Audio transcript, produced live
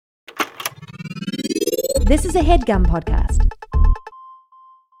This is a HeadGum podcast.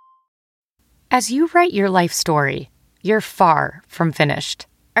 As you write your life story, you're far from finished.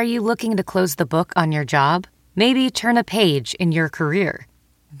 Are you looking to close the book on your job? Maybe turn a page in your career?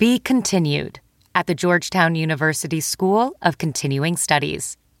 Be continued at the Georgetown University School of Continuing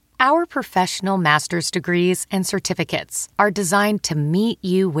Studies. Our professional master's degrees and certificates are designed to meet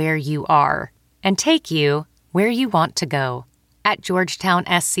you where you are and take you where you want to go. At Georgetown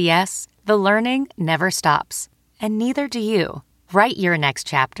SCS, the learning never stops, and neither do you. Write your next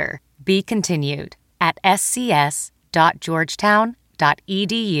chapter. Be continued at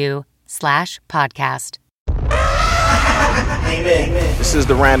scs.georgetown.edu/podcast. Amen. This is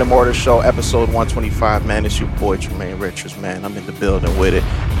the Random Order Show, episode 125, man. It's your boy, Jermaine Richards, man. I'm in the building with it.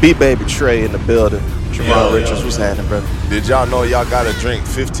 B-Baby Trey in the building. Jermaine Richards, what's happening, brother? Did y'all know y'all gotta drink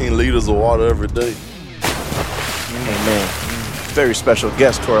 15 liters of water every day? Amen. Very special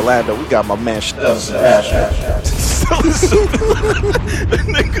guest to Orlando. We got my man, Sheldon Sebastian. Sheldon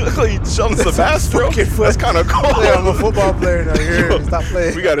Sebastian? That's kind of cool. Yeah, I'm a football player now. Here, stop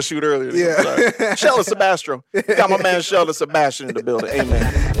playing. We got to shoot earlier. Yeah. Sheldon Sebastian. Got my man, Sheldon Sebastian in the building.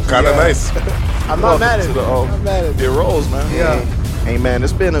 Amen. Kind of nice. I'm not mad at it. I'm mad at it. It rolls, man. Yeah. Hey, man,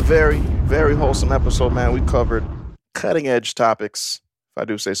 it's been a very, very wholesome episode, man. We covered cutting-edge topics, if I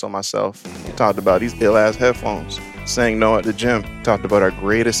do say so myself. We talked about these ill-ass headphones, saying no at the gym. Talked about our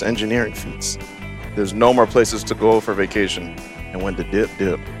greatest engineering feats. There's no more places to go for vacation. And when to dip.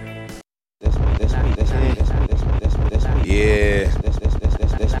 Yeah.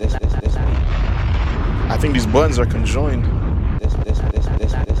 I think these buttons are conjoined.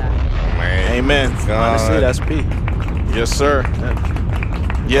 Man. Amen. God. Honestly, that's P. Yes, sir.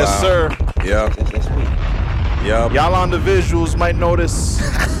 Yes, Wow. sir. Yep. Y'all on the visuals might notice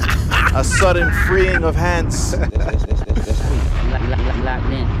a sudden freeing of hands.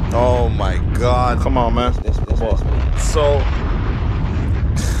 Oh my God. Come on, man. Come on. So.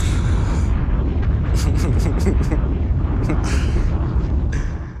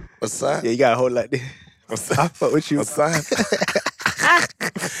 What's that? Yeah, you gotta hold it like this. What's I that? fuck with you. What's that?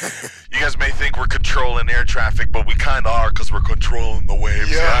 You guys may think we're controlling air traffic, but we kind of are because we're controlling the waves.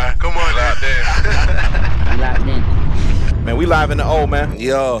 Yeah, come on out there. Man, we live in the O, man.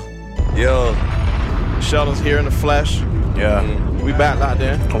 Yo. Sheldon's here in the flesh. Yeah. We back out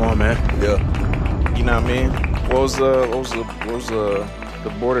there. Come on, man. Yeah. You know what I mean? What was the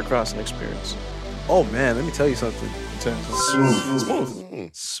border crossing experience? Oh, man, let me tell you something.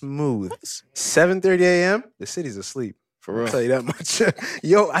 Smooth. 7:30 a.m. The city's asleep. For real. I'll tell you that much.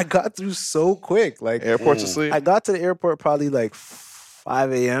 Yo, I got through so quick. Like Airport's asleep. I got to the airport probably like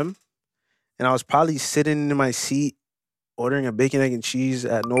 5 a.m. and I was probably sitting in my seat ordering a bacon, egg, and cheese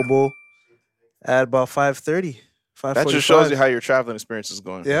at Noble at about 5:30. That just shows you how your traveling experience is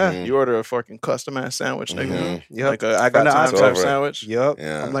going. Yeah. You order a fucking custom ass sandwich, nigga. Mm-hmm. Yep. Like I got time type sandwich. Yep.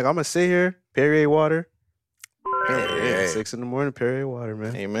 Yeah. I'm like, I'm gonna sit here, Perrier water. Hey. 6 a.m, Perrier water,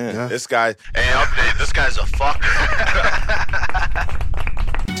 man. Amen. Yeah. This guy. Hey, update. This guy's a fucker.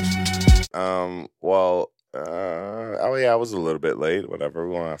 I was a little bit late. Whatever.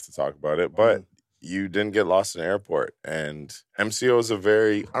 We won't have to talk about it. But you didn't get lost in the airport, and MCO is a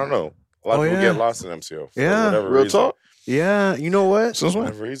very. I don't know. A lot of people get lost in MCO. For whatever Real reason. talk. Yeah, you know what? Since For when?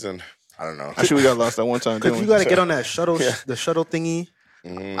 whatever reason. I don't know. Actually, we got lost that one time. Because didn't you we? got to get on that shuttle, the shuttle thingy.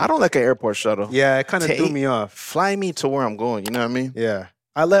 I don't like an airport shuttle. Yeah, it kind of threw Take- me off. Fly me to where I'm going. You know what I mean? Yeah,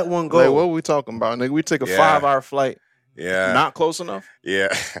 I let one go. Like, what are we talking about, nigga? We take a 5-hour flight. Yeah. Not close enough. Yeah.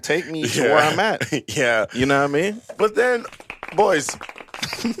 Take me to where I'm at. Yeah. You know what I mean? But then, boys.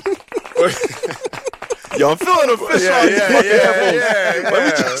 Yo, I'm feeling official. Yeah. Let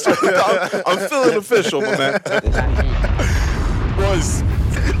me just. I'm feeling official, my man. Boys.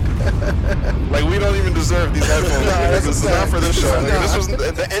 Like, we don't even deserve these headphones. This is not for this show. Nigga. This was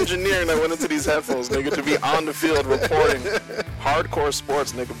the engineering that went into these headphones, nigga, to be on the field reporting hardcore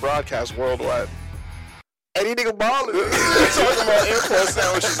sports, nigga, broadcast worldwide. Any nigga ballin'. Talking about airport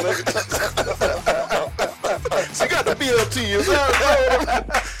sandwiches, nigga. So you got the BLT. Is that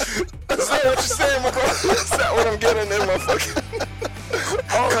what you're saying, my bro? Is that what I'm getting in my fucking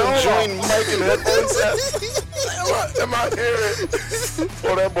all conjoined mic and headphones at? Am I hearing?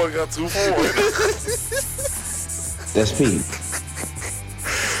 Oh, that boy got too forward. That's Pete.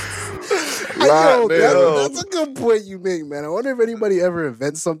 That's a good point you make, man. I wonder if anybody ever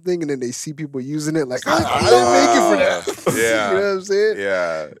invents something and then they see people using it. Like, I didn't make it for that. Yeah. You know what I'm saying?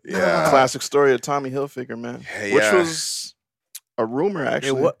 Yeah. Classic story of Tommy Hilfiger, man. Yeah. Which was a rumor,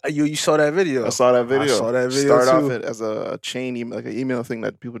 actually. You saw that video? I saw that video. Started too. off it as a chain email, like an email thing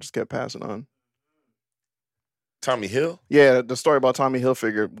that people just kept passing on. Tommy Hill? Yeah, the story about Tommy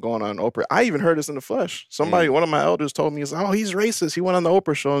Hilfiger going on Oprah. I even heard this in the flesh. Somebody, one of my elders told me, he's racist. He went on the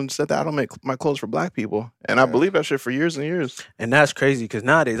Oprah show and said that I don't make my clothes for black people. And I believe that shit for years and years. And that's crazy because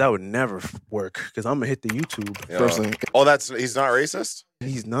nowadays I would never work because I'm gonna hit the YouTube personally. Oh, he's not racist?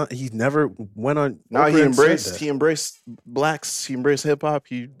 He's not. He's never went on. No, Oprah he and said embraced. that. He embraced blacks. He embraced hip hop.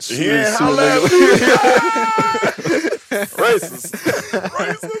 He Racist.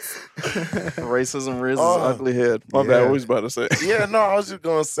 Racism rears his ugly head. My bad. What was about to say? Yeah, no, I was just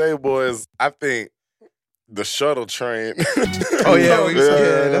gonna say, boys. I think the shuttle train. That's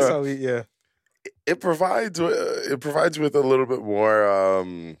how we. Yeah. It provides with a little bit more.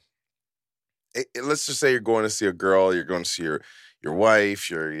 Let's just say you're going to see a girl. You're going to see your wife.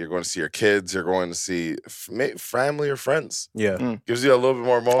 You're going to see your kids. You're going to see family or friends. Yeah. Gives you a little bit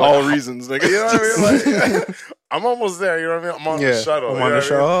more moment. All reasons, nigga. You know what I mean? Like, I'm almost there. You know what I mean? I'm on the shuttle. I'm on the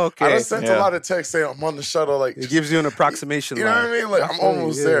shuttle. Oh, okay. I done sent a lot of texts saying I'm on the shuttle. Like, it gives you an approximation. You know what I mean? Like, I'm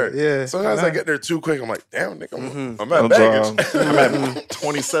almost there. Yeah. Sometimes I get there too quick. I'm like, damn, nigga, I'm at baggage. I'm at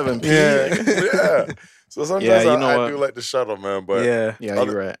 27P. Yeah. So sometimes I do like the shuttle, man. But yeah, you're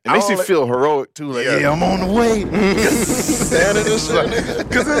right. It makes you feel heroic too. Like, yeah, I'm on the way. Standing and shit.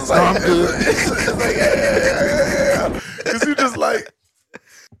 Because it's like, I'm good. Because you just like,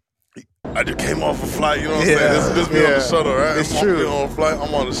 I just came off a flight, you know what I'm saying? This me on the shuttle, right? It's true. On a flight,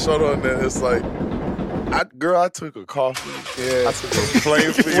 I'm on the shuttle, and then it's like, I took a coffee. Yeah. I took a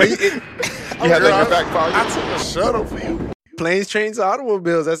plane for you. You had that in your back pocket? I took a shuttle for you. Planes, trains,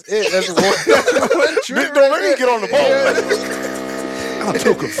 automobiles. That's it. That's one trip. Don't let me get on the boat. I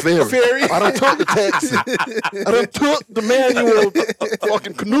took a ferry. I done took the taxi. I done took the manual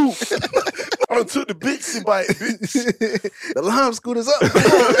fucking canoe. I done took the Bixie bike, bitch. The Lime Scooter's up.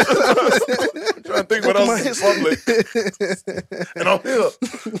 I'm trying to think what else is public. And I'm here.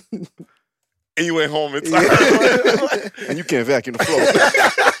 And you ain't home in time. And you can't vacuum the floor.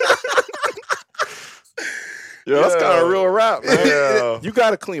 Yeah, that's kind of a real rap, man. Yeah. You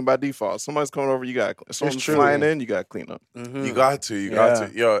got to clean by default. Somebody's coming over, you got to clean. Someone's flying in, you got to clean up. Mm-hmm. You got to.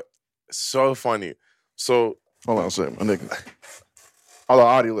 Yo, it's so funny. So, hold on a second, my nigga. All the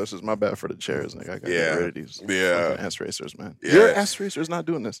audio listeners, my bad for the chairs, nigga. I got to get rid of these S-Racers, man. Yeah. Your S-Racer's not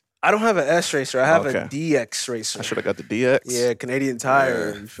doing this. I don't have an S-Racer. I have a DX Racer. I should have got the DX. Yeah, Canadian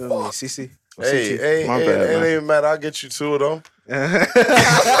Tire. You feel me? CC? Hey, my bad, man. It ain't matter. I'll get you two of them.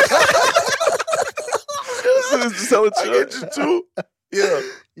 Just tell it I get you too.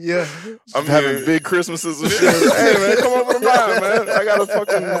 Yeah. I'm having big Christmases and shit. Hey man, come over to mine, man. I got a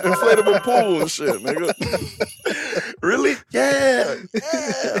fucking inflatable pool and shit, nigga. Yeah.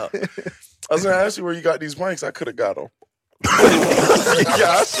 I was gonna ask you where you got these mics. I could have got them.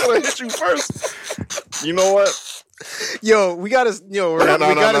 I should have hit you first. You know what? Yo, we gotta stop.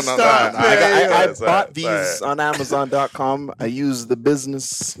 I bought these on Amazon.com. I used the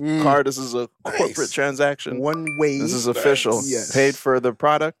business card. This is a corporate transaction. One way. This is official. Yes. Paid for the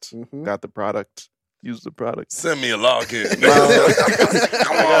product. Mm-hmm. Got the product. Use the product. Send me a login.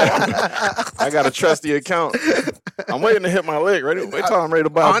 Come on. I got a trusty account. I'm waiting to hit my leg. Wait till I'm ready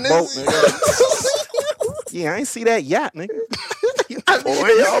to buy a boat, nigga. Yeah, I ain't see that yacht, nigga.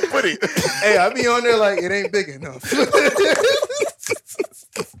 Where y'all put it? Hey, I be on there like it ain't big enough.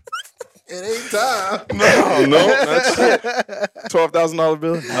 It ain't time. No, that's shit. $12,000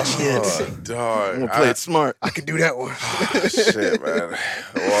 bill. No shit. Dog. I'm gonna play it smart. I can do that one. Shit, man.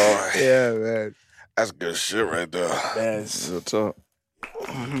 Well, yeah, man. That's good shit right there. That's real talk.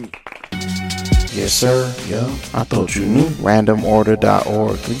 Yes, sir. Yo, I thought you knew.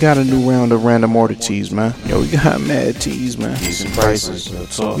 Randomorder.org. We got a new round of random order teas, man. Yo, we got mad teas, man. Decent prices.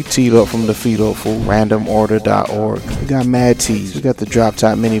 We teed up from the feet up, fool. Randomorder.org. We got mad teas. We got the drop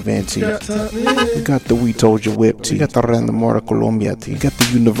top minivan tee. We got the We Told You Whip tee. We got the Random Order Colombia tee. We got the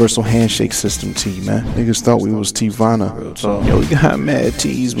Universal Handshake System tee, man. Niggas thought we was Tivana. Yo, we got mad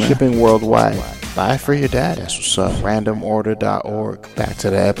teas, man. Shipping worldwide. Buy for your dad. That's what's up. Randomorder.org. Back to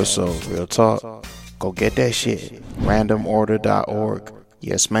the episode. Real talk. Go get that shit. Randomorder.org.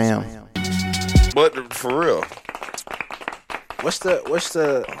 Yes, ma'am. But for real, what's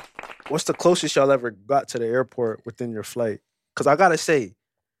the closest y'all ever got to the airport within your flight? Because I gotta say,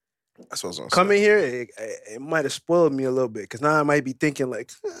 that's what I was gonna coming here, it might have spoiled me a little bit. Because now I might be thinking like,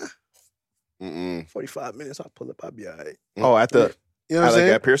 45 minutes, I'll pull up, I'll be all right. Oh, at the, you know what I'm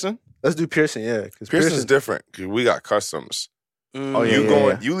saying? At Pearson? Let's do Pearson, yeah. Pearson's different because we got customs. Oh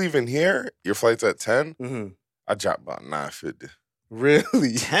yeah, you leaving here? Your flight's at 10. Mm-hmm. I dropped about 9:50.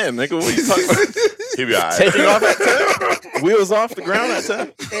 Really? 10, nigga. What you talking about? He be all right. Taking off at 10. Wheels off the ground at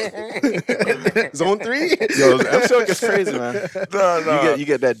 10. Zone 3. Yo, MCO gets crazy, man. No. You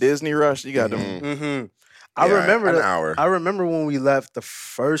get that Disney rush. You got them. Mm-hmm. I remember an hour. I remember when we left the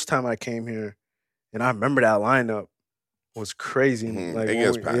first time I came here, and I remember that lineup was crazy. Like it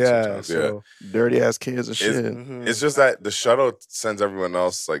gets packed sometimes, so Dirty ass kids and shit. It's just that the shuttle sends everyone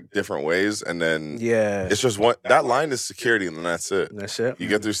else like different ways, and then it's just one. That line is security, and then that's it. That's it. You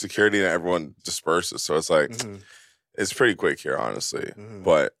get through security, and everyone disperses. So it's like it's pretty quick here, honestly.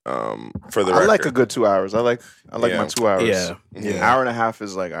 But for the record, I like a good 2 hours. I like my 2 hours. Yeah. An hour and a half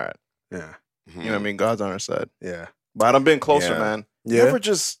is like all right. Yeah. You know what I mean? God's on our side. Yeah. But I've been closer, Yeah. man. Yeah. You ever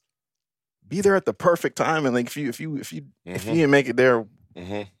just be there at the perfect time, and like if you didn't make it there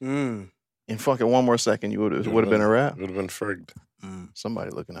in fucking one more second, you would have been a wrap. Would have been frigged.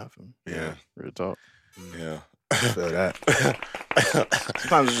 Somebody looking out for me. Yeah. Real talk. Yeah. So that.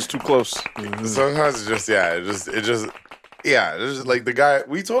 Sometimes it's just too close. Sometimes it's just it's just like the guy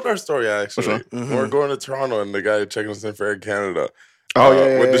we told our story actually. We're going to Toronto and the guy checking us in for Air Canada. Oh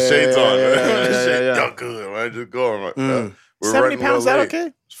yeah, with the shades on. yeah. Y'all good, man. Just go. I'm like, we're 70 running pounds, a that little late.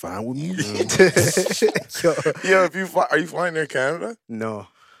 okay? It's fine with me. Yeah, if you are you flying Air Canada? No.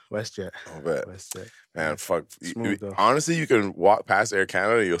 WestJet. Oh, bet. WestJet. Man, fuck. Smooth, though. Honestly, you can walk past Air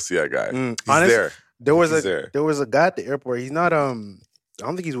Canada and you'll see that guy. He's Honest- there. There was a guy at the airport. He's not I don't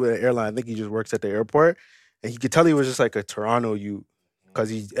think he's with an airline. I think he just works at the airport. And you could tell he was just like a Toronto youth.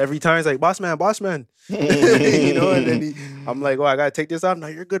 Cause every time he's like, boss man. You know, and then I'm like, oh, I gotta take this off. No,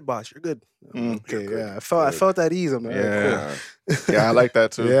 you're good, boss. You're good. Okay, yeah. I felt that ease. I'm like, Yeah. cool. Yeah, I like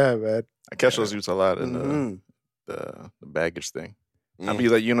that too. Yeah, man. I catch those youths a lot in the baggage thing. I'd be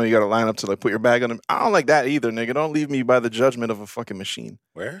like, you got to line up to like put your bag on them. I don't like that either, nigga. Don't leave me by the judgment of a fucking machine.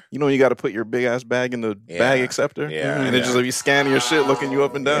 Where? You you got to put your big ass bag in the bag acceptor. Yeah. And it just like you scanning your shit, looking you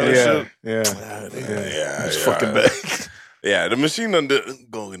up and down and shit. It's fucking bag. Yeah, the machine done did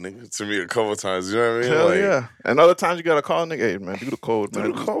go nigga to me a couple times. You know what I mean? Hell yeah. And other times you got to call nigga, hey man, do the code,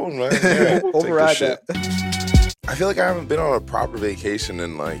 man. Do the code, man. Yeah. Override Take the that. I feel like I haven't been on a proper vacation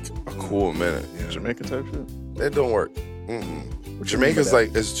in like a cool minute. Jamaica type shit. It don't work. Jamaica's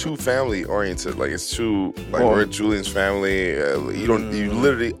like it's too family oriented. Like it's too like we're Julian's family. You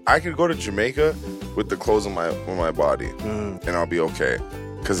literally. I could go to Jamaica with the clothes on my body, and I'll be okay.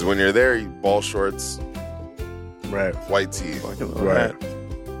 Because when you're there, you ball shorts, Right. white tee, Right.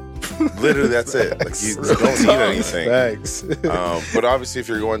 literally that's it. Like you don't need anything. Thanks. But obviously, if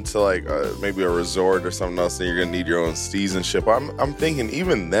you're going to like maybe a resort or something else, then you're gonna need your own steez and shit. But I'm thinking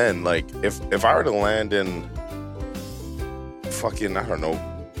even then, like if I were to land in fucking I don't know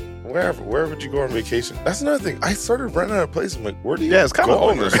where would you go on vacation? That's another thing. I started renting a place. I'm like, where do you it's kind of go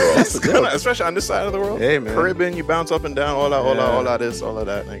in this world? It's kinda, especially on this side of the world. Hey, man. Caribbean, you bounce up and down, all that this, all of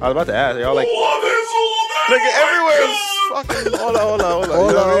that. Nigga. I was about to ask. Y'all like, Nigga, everywhere is fucking hola. You know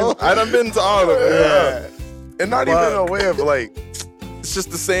what I mean? I done been to all of it. Yeah. And not even in a way of like, It's just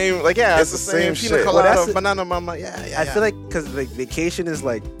the same. Like, yeah, it's the same shit. pina Well, colada, that's the- banana mama. Yeah. I feel like because like vacation is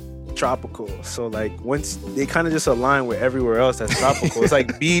like tropical, so like once they kind of just align with everywhere else that's tropical. It's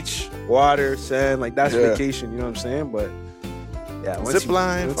like beach, water, sand, like that's vacation. You know what I'm saying? But yeah, once Zip you-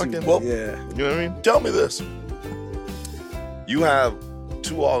 line, once you- fucking- well, yeah. You know what I mean? tell me this. You have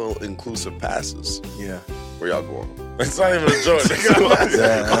 2 all-inclusive passes. Yeah. Where y'all going? It's not even a joke. I'm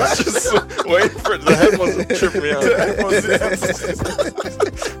just waiting for the headphones to trip me out.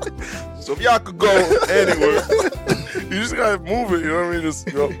 So if y'all could go anywhere, you just gotta move it. You know what I mean? Just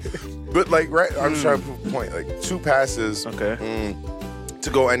go. But like, right? I'm just trying to prove a point. Like 2 passes. Okay. To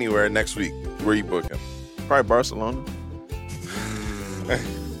go anywhere next week. Where you booking? Probably Barcelona.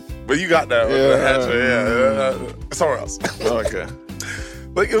 But you got that. Yeah. Somewhere else. Okay.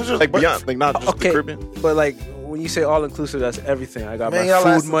 Like it was just Like beyond, like not just the Okay, Caribbean. but like when you say all inclusive, that's everything. I got Man, my y'all food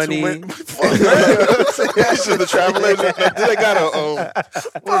lasted 2 money. minutes. Fuck, man. Should the travel agent? They got a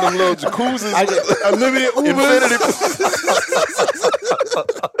one of them little jacuzzis. Unlimited Ubers.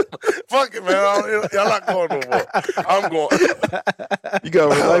 Fuck it, man. Y'all not going no more. I'm going. You got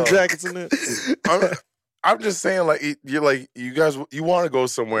life jackets in there. I'm just saying, like, you're like, you guys, you want to go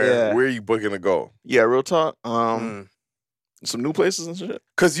somewhere. Yeah. Where are you booking to go? Yeah, real talk. Some new places and shit.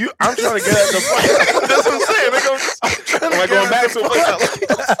 Because I'm trying to get at the point. That's what I'm saying. Nigga, I'm trying to Am I get going at back the to a place?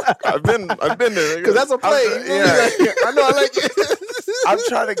 I like? I've been there. Because that's a play. Yeah. I know. I like it. I'm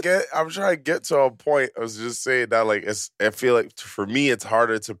trying to get to a point. I was just saying that, like, I feel like for me, it's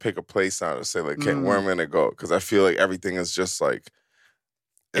harder to pick a place now to say, like, okay, where I'm going to go. Because I feel like everything is just like,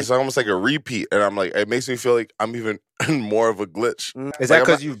 it's almost like a repeat. And I'm like, it makes me feel like I'm even more of a glitch. Is that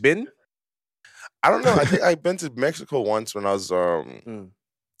because you've been? I don't know. I think I've been to Mexico once when I was in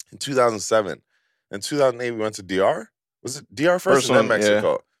 2007. In 2008, we went to DR. Was it DR first and then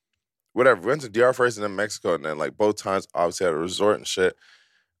Mexico? Yeah. Whatever. We went to DR first and then Mexico. And then, like, both times, obviously, at a resort and shit.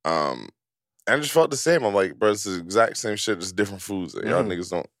 And I just felt the same. I'm like, bro, it's the exact same shit, just different foods. Like, y'all niggas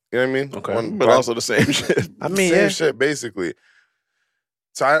don't, you know what I mean? Okay. But also the same shit. I mean, same shit, basically.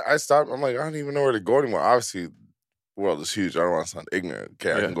 So I stopped. I'm like, I don't even know where to go anymore. Obviously, the world is huge. I don't want to sound ignorant.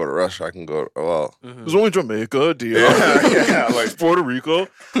 Okay, I can go to Russia. I can go, There's only Jamaica, DR. Yeah, like Puerto Rico.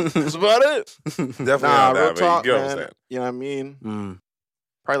 That's about it. definitely Nah, not real that, talk, but you get what I'm man. saying. You know what I mean?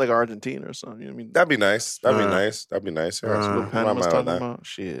 Probably like Argentina or something. You know what I mean? That'd be nice. That'd be nice. That'd be nice. Yeah, That's what I'm not Panama's mad at talking that. about.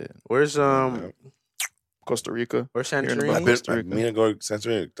 Shit. Where's Costa Rica. where's Hearing Santorini? about I Costa Rica. mean to go to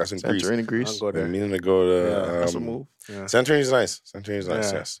Santorini. That's in Greece. Santorini, I'll Greece. go I'm there. meaning to go to. That's a move. Yeah. Santorini's nice. Santorini's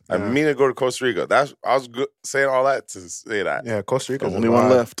nice. Yeah. Yes. I Yeah. mean to go to Costa Rica. I was saying all that to say that. Yeah, Costa Rica. Only one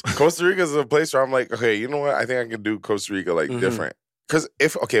left. Costa Rica is a place where I'm like, okay, you know what? I think I can do Costa Rica like different. Because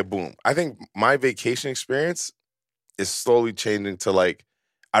boom. I think my vacation experience is slowly changing to like,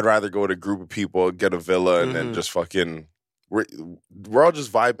 I'd rather go with a group of people, get a villa, and then just fucking, we're all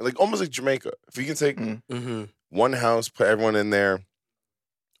just vibing, like almost like Jamaica. If you can take one house, put everyone in there,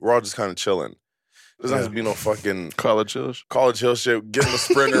 we're all just kind of chilling. Doesn't have to be no fucking College Hills. College Hill shit. Getting a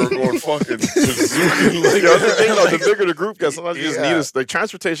sprinter, we're going fucking bazooking. Like, That's the thing, though. The bigger the group gets, sometimes you just Yeah. need us. Like,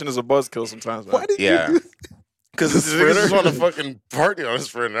 transportation is a buzzkill sometimes, man. yeah. Because the niggas just want to fucking party on a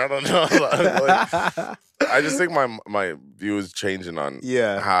sprinter. I don't know. Like, I just think my view is changing on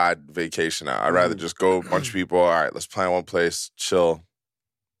how I'd vacation out. I'd rather just go a bunch of people. All right, let's plan one place, chill.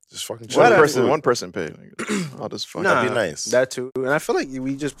 Just fucking chill. One person pay. I'll just fucking. That'd be nice. That too. And I feel like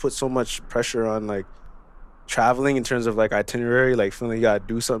we just put so much pressure on like traveling in terms of like itinerary, like feeling you gotta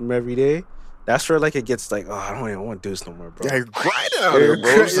do something every day. That's where like it gets like, oh, I don't even want to do this no more, bro. Yeah, you're grinding out here,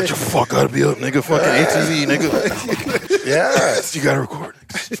 bro. It's like, you fuck gotta be up, nigga. Fucking ATV, nigga. Yeah. You gotta record.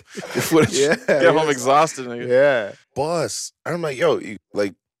 Your footage. Get home exhausted, nigga. Yeah. Bus. And I'm like, yo, you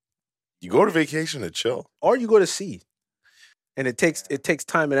go to vacation to chill. Or you go to sea. And it takes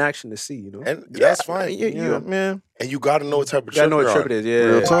time and action to see, you know? And that's fine. Yeah, man. And you got to know what type of You gotta trip know what you're trip on. it is, yeah.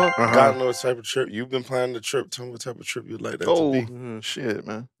 Real talk. You got to know what type of trip. You've been planning the trip. Tell me what type of trip you'd like that to be. Shit,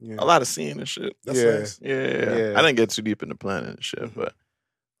 man. Yeah. A lot of seeing and shit. That's Yeah. nice. Yeah. I didn't get too deep into planning and shit, but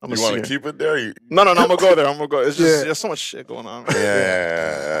I'm You want to keep it there? No, I'm gonna go there. I'm gonna go. It's just there's so much shit going on. Man.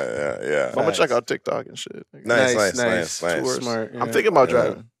 Yeah. I'm gonna check out TikTok and shit. Nice. Tours. Smart. I'm thinking about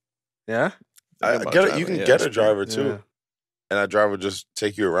driving. Yeah? You can get a driver too. And that driver will just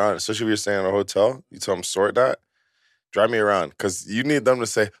take you around, especially if you're staying in a hotel. You tell them, sort that. Drive me around. Because you need them to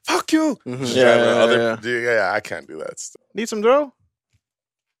say, fuck you. Just drive I can't do that stuff. Need some dro?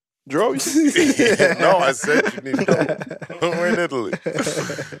 Dro? No, I said you need dro. We're in Italy.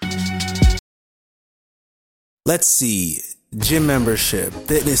 Let's see. Gym membership,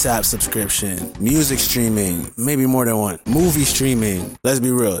 fitness app subscription, music streaming, maybe more than one. Movie streaming, let's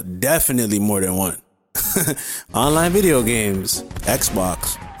be real, definitely more than one. Online video games,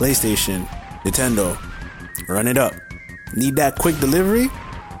 Xbox, PlayStation, Nintendo. Run it up. Need that quick delivery?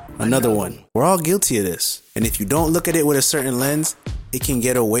 Another one. We're all guilty of this. And if you don't look at it with a certain lens, it can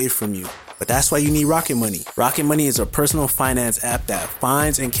get away from you. But that's why you need Rocket Money. Rocket Money is a personal finance app that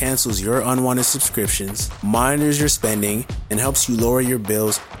finds and cancels your unwanted subscriptions, monitors your spending, and helps you lower your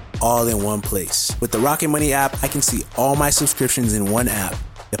bills all in one place. With the Rocket Money app, I can see all my subscriptions in one app.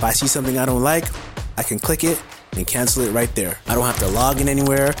 If I see something I don't like, I can click it and cancel it right there. I don't have to log in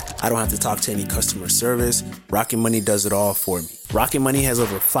anywhere. I don't have to talk to any customer service. Rocket Money does it all for me. Rocket Money has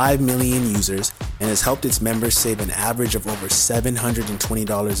over 5 million users and has helped its members save an average of over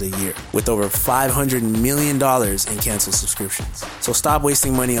 $720 a year, with over $500 million in canceled subscriptions. So stop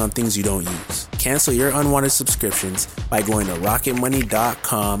wasting money on things you don't use. Cancel your unwanted subscriptions by going to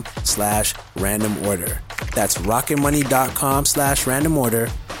rocketmoney.com/random order. That's rocketmoney.com/random order.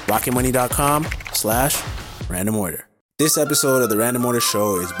 rocketmoney.com/random order. This episode of the Random Order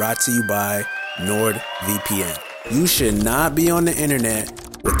Show is brought to you by NordVPN. You should not be on the internet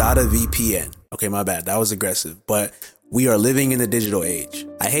without a VPN. Okay, my bad. That was aggressive. But we are living in the digital age.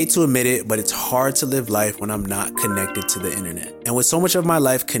 I hate to admit it, but it's hard to live life when I'm not connected to the internet. And with so much of my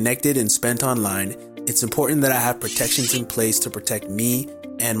life connected and spent online, it's important that I have protections in place to protect me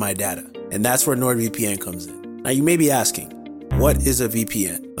and my data. And that's where NordVPN comes in. Now you may be asking, what is a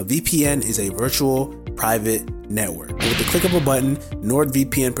VPN? A VPN is a virtual private network. And with the click of a button,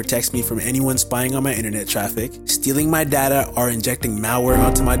 NordVPN protects me from anyone spying on my internet traffic, stealing my data, or injecting malware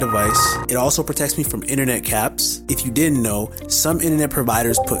onto my device. It also protects me from internet caps. If you didn't know, some internet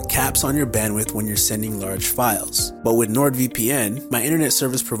providers put caps on your bandwidth when you're sending large files. But with NordVPN, my internet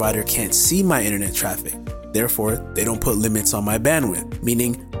service provider can't see my internet traffic. Therefore, they don't put limits on my bandwidth,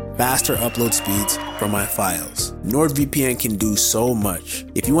 meaning faster upload speeds for my files. NordVPN can do so much.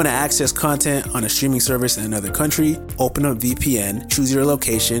 If you want to access content on a streaming service in another country, open up VPN, choose your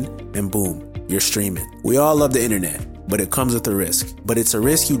location, and boom, you're streaming. We all love the internet, but it comes with a risk. But it's a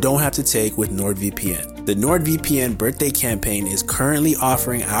risk you don't have to take with NordVPN. The NordVPN birthday campaign is currently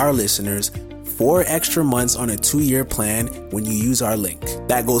offering our listeners 4 extra months on a 2-year plan when you use our link.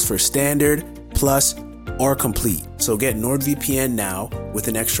 That goes for standard, plus, or complete. So get NordVPN now with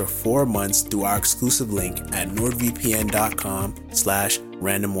an extra 4 months through our exclusive link at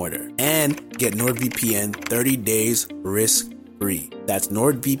nordvpn.com/randomorder. And get NordVPN 30 days risk-free. That's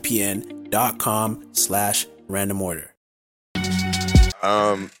nordvpn.com/randomorder.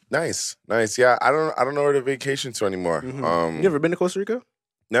 Nice. Yeah, I don't know where to vacation to anymore. You ever been to Costa Rica?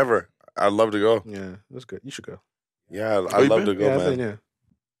 Never. I'd love to go. Yeah, that's good. You should go. Yeah, I'd love to go, yeah, man. Yeah.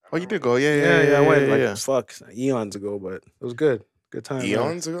 Oh, you did go? Yeah. I went fuck eons ago, but it was good. Good time.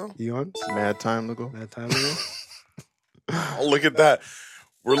 Eons ago? Eons. Mad time ago. Oh, look at that.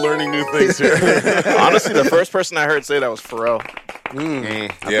 We're learning new things here. Honestly, the first person I heard say that was Pharrell. I've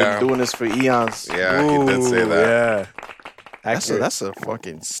been doing this for eons. Yeah, he did say that. Yeah. That's a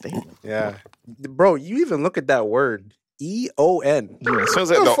fucking statement. Yeah. Bro, you even look at that word. EON. Yeah,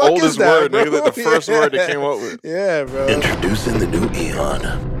 sounds like the oldest word, nigga, like the first word they came up with. Yeah, bro. Introducing the new Eon.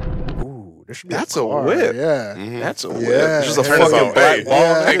 Ooh, there should be That's a a whip. Yeah. That's a whip. Yeah. It's just a Turn fucking this off. black Hey,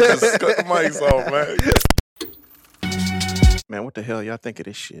 ball. hey, just cut the mics off, man. Man, what the hell y'all think of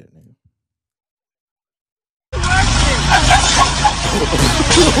this shit, nigga?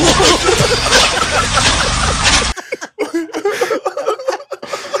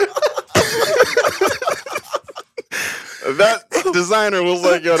 That designer was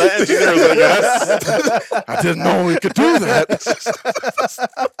like, yo, that engineer was like, yes. I didn't know we could do that. That's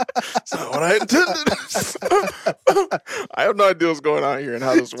not what I intended. I have no idea what's going on here and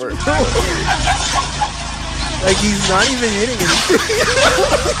how this works. Like, he's not even hitting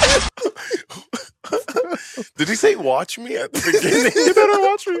it. Did he say watch me at the beginning? You better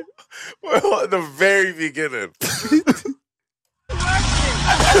watch me. Well, at the very beginning. No. I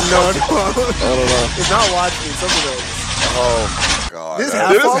don't know. It's not watching me. Something else. Oh, God. This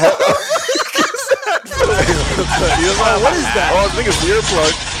What is that? Oh, I think it's the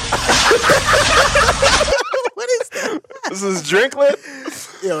earplug. What is that? This is Drinklet?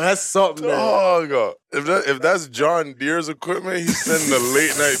 Yo, that's something, man. Oh, God. If that's John Deere's equipment, he's sending a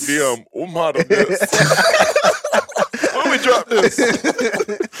late night DM. Umar this. When we drop this.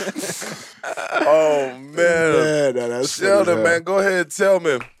 Oh, man. That's Sheldon, man, go ahead and tell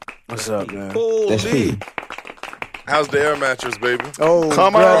me. What's up, man? Holy. How's the air mattress, baby? Oh,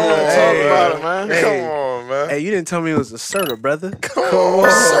 Come on, brother. talk about it, man. Hey. Come on, man. Hey, you didn't tell me it was a Serta, brother. Come on.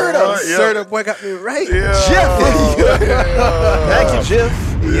 Serta boy got me right. Yeah. Thank you, Jeff.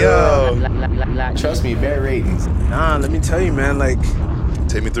 Yo. Trust me, bad ratings. Nah, let me tell you, man. Like,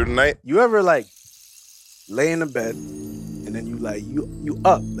 Take me through the night. you ever like lay in the bed and then you like you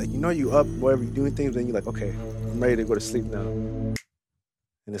up, like you up, whatever you doing things, then you like, okay, I'm ready to go to sleep now.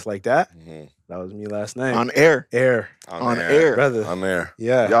 And it's like that. Mm-hmm. That was me last night. On air. On air. brother. On air.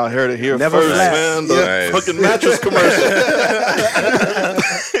 Yeah. Y'all heard it here Never first, flat. man. The Nice. fucking mattress commercial.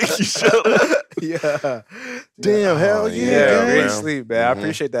 You shut up. Yeah. Damn, hell yeah, yeah. Yeah, great man. sleep, man. I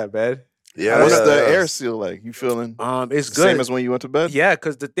appreciate that, man. Yeah. What's that's- the that's- air seal like? You feeling It's good. same as when you went to bed? Yeah,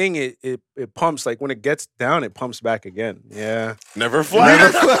 because the thing it pumps, like when it gets down, it pumps back again. Yeah. Never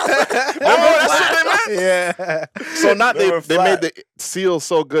flat. Yeah. So not they Never made flat. the seal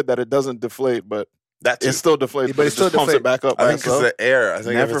so good that it doesn't deflate, but That's it still deflates, But but it it just still pumps it back up. I by think it's itself. the air. I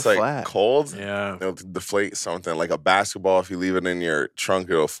think Never if it's like flat. cold, Yeah. it'll deflate something. Like a basketball, if you leave it in your trunk,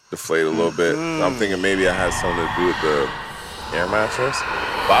 it'll deflate a little bit. So I'm thinking maybe it has something to do with the air mattress.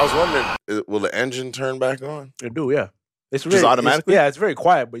 But I was wondering, will the engine turn back on? It do, yeah. It's Just automatically? It's very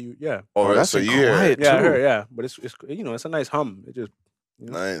quiet, but yeah. Oh, that's so a you hear quiet- it. Yeah, I too. heard, yeah. But it's it's a nice hum. It just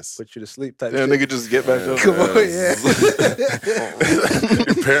Nice. puts you to sleep type Yeah, shit. nigga, just get back up. Come on, yeah.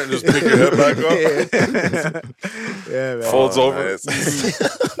 Your parent just pick your head back up. Yeah, man. Folds over.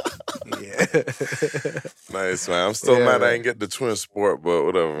 Yeah. Nice, man. I'm still Yeah, mad I man. ain't get the twin sport, but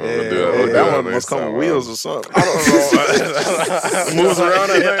whatever. Yeah, We'll do that. yeah, We'll do That that one next must come time, with wheels or something. I don't know. Moves around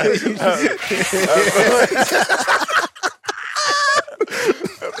at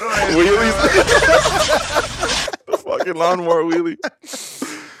Wheelies. The fucking lawnmower wheelie.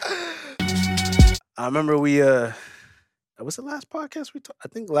 I remember what's the last podcast we talked? I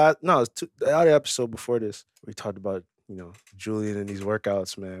think it was the other episode before this. We talked about, Julian and these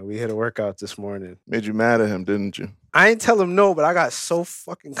workouts, man. We hit a workout this morning. Made you mad at him, didn't you? I ain't tell him no, but I got so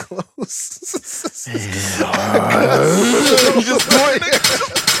fucking close. You just do it.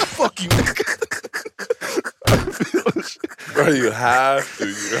 Fuck you. Bro, you have to.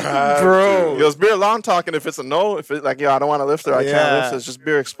 Bro. Yo, it's Beer Long talking. If it's a no, if it's like, yo, I don't want to lift her, I can't lift it. It's just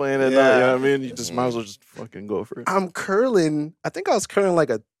Beer explaining it. You know what I mean? You just might as well just fucking go for it. I'm curling. I think I was curling like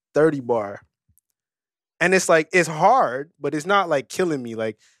a 30 bar. And it's like, it's hard, but it's not like killing me.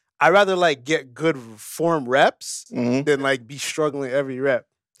 Like, I'd rather like get good form reps than like be struggling every rep.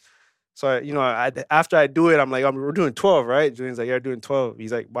 So, you know, after I do it, I'm like, we're doing 12, right? Julian's like, yeah, we're doing 12.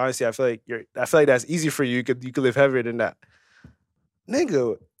 He's like, well, honestly, I feel like that's easy for you. You could lift heavier than that.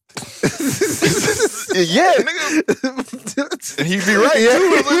 Nigga. Yeah, nigga. And he'd be right,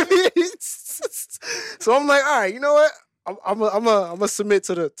 too. So I'm like, all right, you know what? I'm gonna submit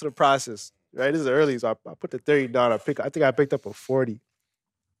to the process. Right? This is early, so I put the 30 down. I think I picked up a 40.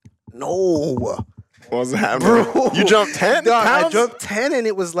 No. What was happening? Bro. You jumped 10 Dog, pounds? I jumped 10 and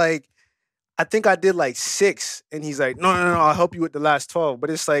it was like, I think I did like 6. And he's like, no, I'll help you with the last 12. But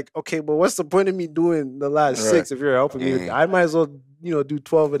it's like, okay, but what's the point of me doing the last 6 if you're helping me? I might as well, you know, do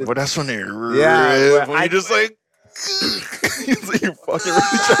 12 at a But that's when they're when I just like, you're fucking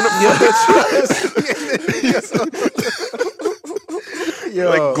really trying to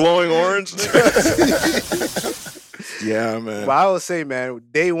like glowing orange. Yeah, man. But I will say, man,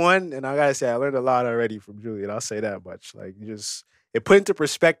 day one, and I gotta say, I learned a lot already from Julian. I'll say that much. Like, it put into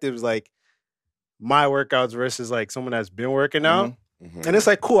perspectives, like, my workouts versus, like, someone that's been working out. And it's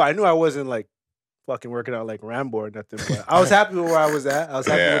like, cool. I knew I wasn't, like, fucking working out like Rambo or nothing, but I was happy with where I was at. I was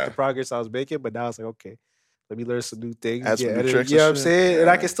happy with the progress I was making, but now I was like, okay, let me learn some new things. Add some new tricks. You know what I'm saying? And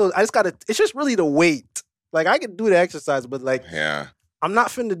I just gotta, it's just really the weight. Like, I can do the exercise, but, like, I'm not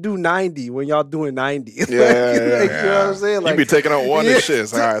finna do 90 when y'all doing 90. You know what I'm saying? Like, you be taking out one and shit.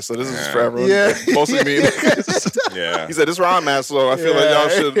 It's like, all right, so this is for everyone. Mostly me. He said, this is where I'm at, so I feel like y'all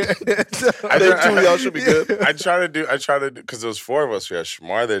should. I think 2 of y'all should be good. I try to do, because there was 4 of us. We had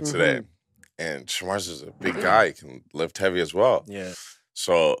Shamar there today. And Shamar's is a big guy. He can lift heavy as well. Yeah.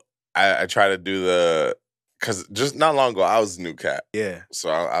 So I try to do because just not long ago, I was a new cat. Yeah. So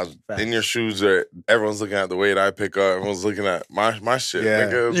I was in your shoes. Everyone's looking at the weight I pick up. Everyone's looking at my shit. Yeah.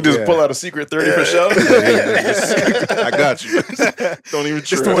 Nigga. You just pull out a secret 30 for show. I got you. Don't even try.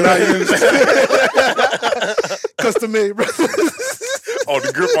 Just the one I use. Custom made, bro. Oh,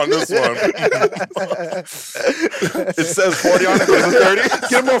 the grip on this one. It says 40 on it, but it's 30.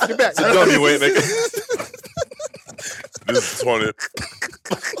 Get him off your back. It's a dummy weight, nigga. This is 20.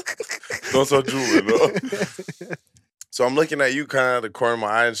 Don't start drooling, though. So I'm looking at you kind of out the corner of my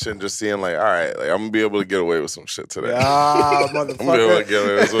eye and shit and just seeing like, all right, like I'm going to be able to get away with some shit today. Ah, motherfucker. I'm going to be able to get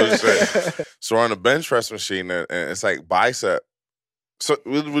away with some shit. So we're on a bench press machine and it's like bicep. So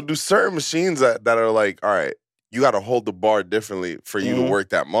we'll do certain machines that are like, all right, you got to hold the bar differently for you to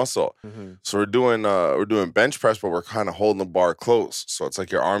work that muscle. So we're doing bench press, but we're kind of holding the bar close. So it's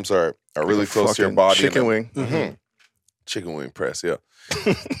like your arms are really close to your body. Chicken wing. Chicken wing press, yeah.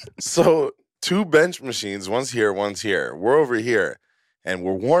 So 2 bench machines, one's here, one's here. We're over here, and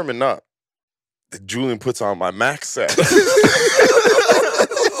we're warming up. Julian puts on my max set. That's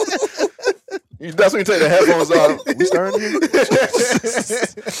when you take the headphones off. We starting here?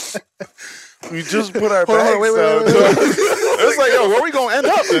 We just put our bags down. It's like, yo, where we gonna end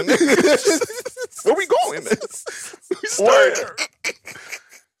up? Then? Where we going? We started.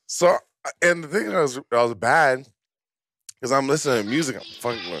 So, and the thing that was bad, because I'm listening to music, I'm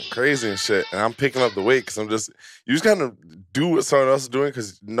fucking going crazy and shit, and I'm picking up the weight because you just kind of do what someone else is doing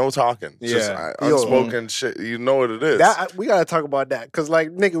because no talking. Just unspoken shit. You know what it is. We got to talk about that because, like,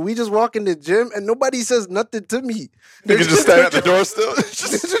 nigga, we just walk in the gym and nobody says nothing to me. You can just stand at the door still.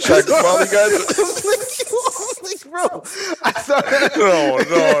 Just try to follow you guys. Like, bro, I thought No.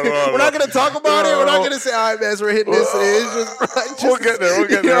 We're not going to talk about it. We're not going to say, all right, man, so we're hitting this. It's just We'll get there.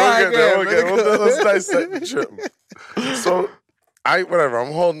 Let's dissect the trip. So, I'm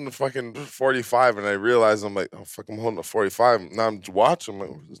holding the fucking 45, and I realize I'm like, oh, fuck, I'm holding the 45. Now I'm watching, I'm like,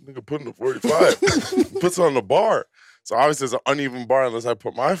 where's this nigga putting the 45? Puts it on the bar. So, obviously, it's an uneven bar unless I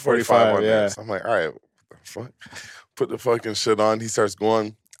put my 45 on there. So, I'm like, all right, what the fuck? Put the fucking shit on. He starts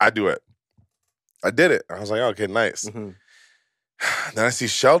going. I do it. I did it. I was like, okay, nice. Then I see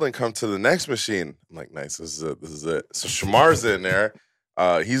Sheldon come to the next machine. I'm like, nice, this is it. So, Shamar's in there.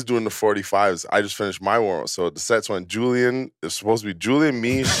 He's doing the 45s. I just finished my warm-up. So the sets went Julian. It's supposed to be Julian,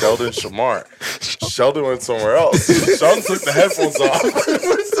 me, Sheldon, Shamar. Sheldon went somewhere else. Sheldon took the headphones off. We're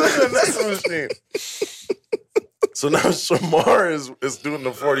sitting in the next machine. So now Shamar is doing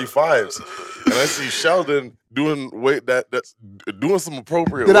the 45s. And I see Sheldon doing that's doing some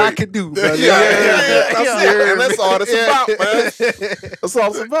appropriate weight. I could do, bro. And that's all it's about, man. That's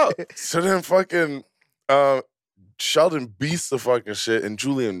all it's about. So then fucking Sheldon beats the fucking shit, and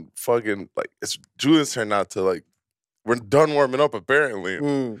Julian fucking Julian's turn not to like we're done warming up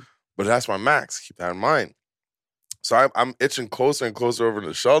apparently. But that's my max. Keep that in mind. So I'm itching closer and closer over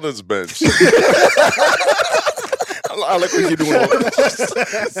to Sheldon's bench. I like what you're doing.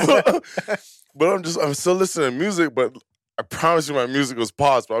 But I'm still listening to music, but I promise you my music was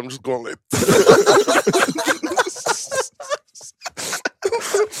paused, but I'm just going like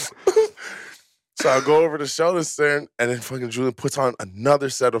So I go over to Sheldon's stand, and then fucking Julian puts on another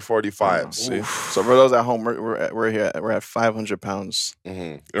set of 45s. See? So for those at home, we're at 500 pounds.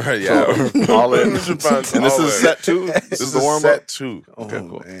 Mm-hmm. Right, yeah. All in. 500 pounds. And this is set 2? This is the warm-up? Set 2. Okay,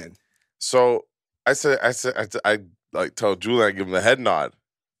 cool. Man. So I like tell Julian, I give him the head nod.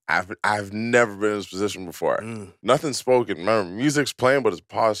 I've never been in this position before. Nothing's spoken. Remember, music's playing, but it's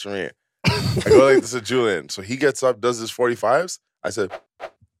paused for me. I go like this to Julian. So he gets up, does his 45s. I said,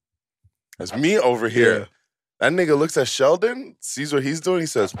 that's me over here. Yeah. That nigga looks at Sheldon, sees what he's doing, he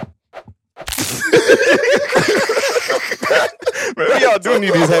says, maybe y'all do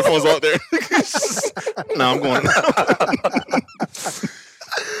need these headphones out there. No, I'm going.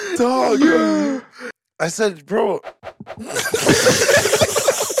 Dog, I said, bro.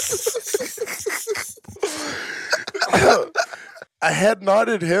 I had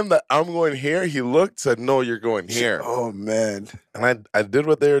nodded him that I'm going here. He looked, said, no, you're going here. Oh, man. And I did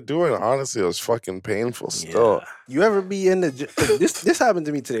what they were doing. Honestly, it was fucking painful still. Yeah. You ever be in the this happened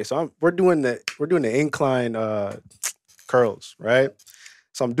to me today. So we're doing the incline curls, right?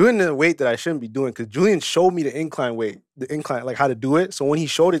 So I'm doing the weight that I shouldn't be doing because Julian showed me the incline weight, like how to do it. So when he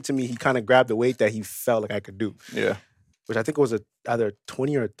showed it to me, he kind of grabbed the weight that he felt like I could do. Yeah. Which I think was either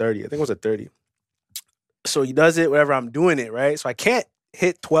 20 or 30. I think it was a 30. So he does it whenever I'm doing it, right? So I can't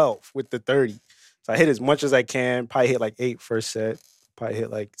hit 12 with the 30. So I hit as much as I can, probably hit like 8 first set, probably hit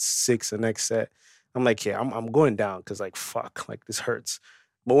like 6 the next set. I'm like, yeah, I'm going down because like, fuck, like this hurts.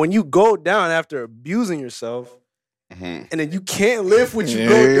 But when you go down after abusing yourself, and then you can't lift what you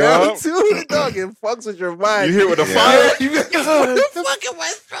go down to, dog, it fucks with your mind. You hit with a fire. You be like, oh, the fuck am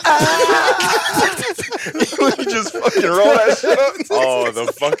I struggling? You just fucking roll that shit up. Oh,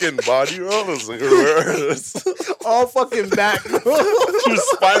 the fucking body roll is like reverse. All fucking back. Your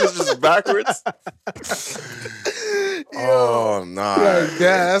spine is just backwards. Oh, nah. Like,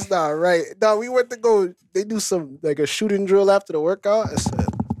 yeah, that's not right. No, we went to go, they do some, like a shooting drill after the workout. I said,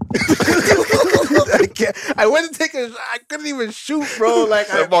 I went to take a shot. I couldn't even shoot, bro. Like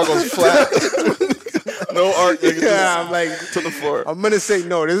that ball goes flat. No arc, nigga. Yeah, I'm like to the floor. I'm gonna say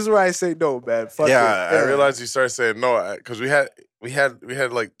no. This is where I say no, man. Fuck it. I realized you started saying no because we had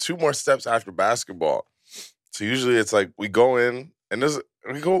like 2 more steps after basketball. So usually it's like we go in and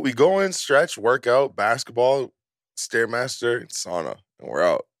we go in, stretch, workout, basketball, Stairmaster, sauna, and we're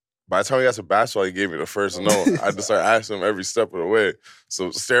out. By the time we got to basketball, he gave me the first no. I just started asking him every step of the way. So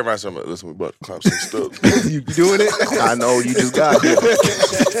Stairmaster, I'm like, listen, we about to climb some steps. You doing it? I know, you just got it.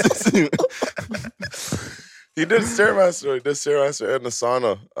 He did Stairmaster. He did Stairmaster and the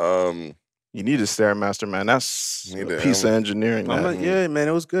sauna. You need a Stairmaster, man. That's a piece of engineering. Yeah, man,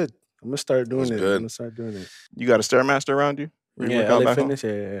 it was good. I'm gonna start doing it. You got a Stairmaster around you? Yeah, LA Fitness.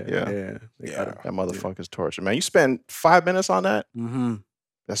 Yeah. That motherfucker's torture, man. You spend 5 minutes on that? Mm-hmm.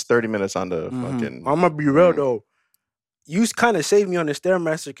 That's 30 minutes on the fucking... I'm gonna be real, though. You kind of saved me on the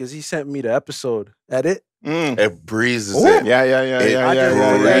Stairmaster because he sent me the episode edit. It breezes Ooh. it. Yeah. I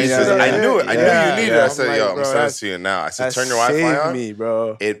knew it. I knew you needed it. I said, yo, I'm sending it to you now. I said, turn your Wi-Fi on. Me,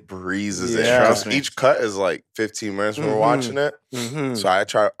 bro. It breezes it. Trust me. Each cut is like 15 minutes when we're watching it. So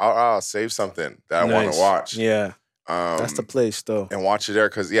I'll save something that I want to watch. Yeah. That's the place, though. And watch it there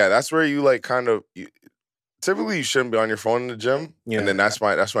because, that's where you like kind of... Typically, you shouldn't be on your phone in the gym, and then that's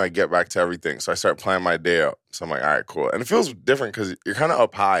when I get back to everything. So I start planning my day out. So I'm like, all right, cool. And it feels different because you're kind of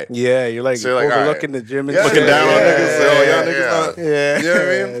up high. Yeah, you're like overlooking the gym and looking down on niggas. Yeah. You know what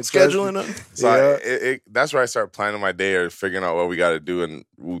I mean? Scheduling them. So that's where I start planning my day or figuring out what we got to do and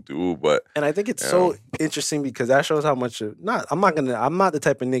woo. But and I think it's so interesting because that shows how much. I'm not the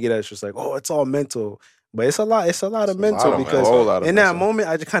type of nigga that's just like, oh, it's all mental. But it's a lot of mental because in that moment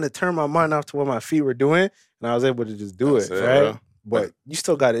I just kind of turned my mind off to what my feet were doing and I was able to just do it, right? Bro. But you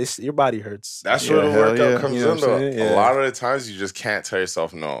still got it. Your body hurts. That's where the workout comes in, though. A lot of the times you just can't tell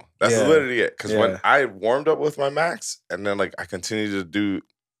yourself no. That's literally it. Because when I warmed up with my max and then like I continued to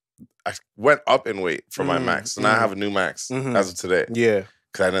I went up in weight for my max. So now I have a new max as of today. Yeah.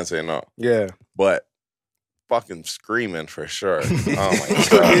 Because I didn't say no. Yeah. But fucking screaming for sure. Oh my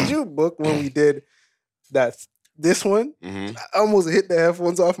God. Did you book when we did this one? I almost hit the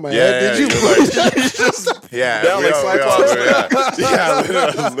headphones off my head. Did you?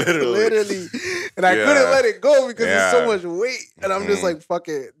 Literally. And I couldn't let it go because there's so much weight. And I'm just like, fuck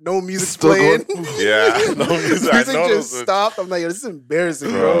it. No music playing. No music. Music just stopped. I'm like, yo, this is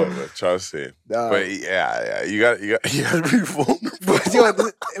embarrassing, bro. Trust me. But yeah, you got to be vulnerable.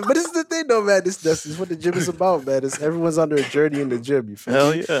 But this is the thing, though, man. This is what the gym is about, man. Everyone's under a journey in the gym. You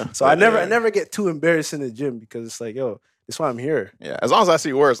feel me? Yeah. So I never get too embarrassed in the gym because it's like, yo, that's why I'm here. Yeah, as long as I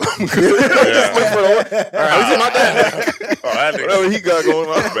see worse, I'm good. All right, he's my dad. Whatever he got going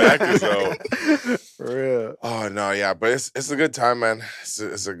on. Back is out. For real. Oh no, yeah, but it's a good time, man.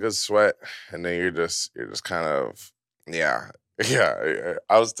 It's a good sweat, and then you're just kind of yeah.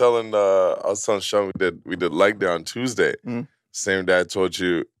 I was telling Sean we did leg day on Tuesday. Mm-hmm. Same day I told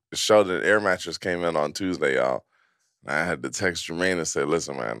you Sheldon Air Mattress came in on Tuesday, y'all. And I had to text Jermaine and say,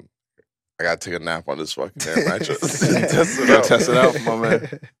 listen, man, I gotta take a nap on this fucking air mattress. Test it out, my man.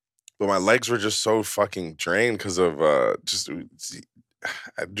 But my legs were just so fucking drained because of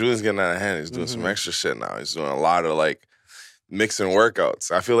Julian's getting out of hand. He's doing some extra shit now. He's doing a lot of like mixing workouts.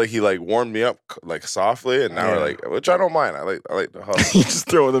 I feel like he like warmed me up like softly, and now we're like, which I don't mind. I like the hustle. You just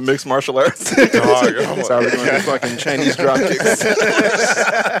throw in the mixed martial arts. Sorry, we're going to fucking Chinese drop kicks.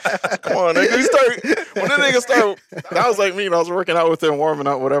 Come on, nigga. When the nigga start, that was like me. And I was working out with him, warming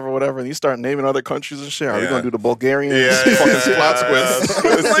up, whatever. And you start naming other countries and shit. Are we going to do the Bulgarian fucking splat squid?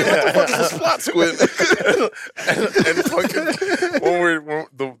 Like, what the fuck is a splat squid? and fucking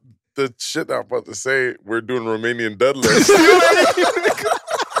when the shit I'm about to say, we're doing Romanian deadlifts.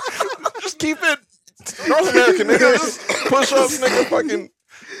 Just keep it North American, nigga. Just push ups, nigga. Fucking.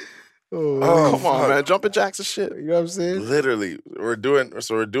 Oh, come on, man. Jumping jacks and shit. You know what I'm saying? Literally, we're doing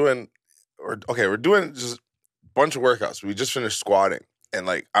just a bunch of workouts. We just finished squatting, and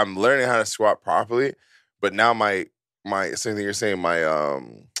like I'm learning how to squat properly. But now my same thing you're saying,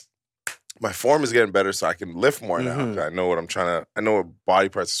 my form is getting better, so I can lift more now. I know what I know what body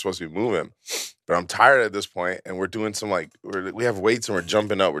parts are supposed to be moving. But I'm tired at this point, and we're doing some we have weights and we're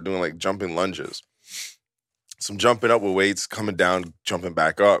jumping up. We're doing like jumping lunges. Some jumping up with weights, coming down, jumping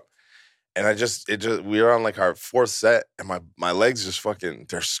back up. And we were on like our fourth set, and my legs just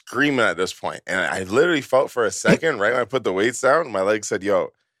they're screaming at this point. And I literally felt for a second, right when I put the weights down, my leg said, yo,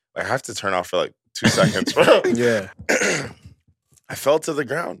 I have to turn off for like 2 seconds, bro. Yeah. I fell to the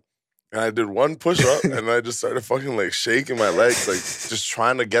ground. And I did one push-up, and I just started fucking, like, shaking my legs, like, just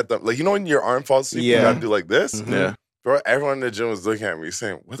trying to get them. Like, you know when your arm falls asleep, you gotta do like this? Mm-hmm. Yeah. Bro, everyone in the gym was looking at me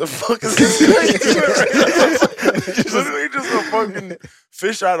saying, what the fuck is this guy doing? Literally just a fucking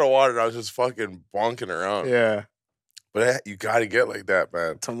fish out of water. And I was just fucking bonking around. Yeah. But you gotta get like that,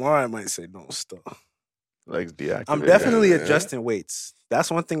 man. Tomorrow I might say, don't stop. Legs deactivated. I'm definitely adjusting weights. That's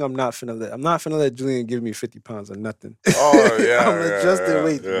one thing I'm not finna let. I'm not finna let Julian give me 50 pounds or nothing. Oh, yeah. I'm adjusting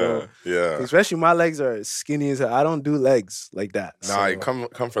weights, bro. Yeah. Especially my legs are skinny as hell. I don't do legs like that. Nah, you come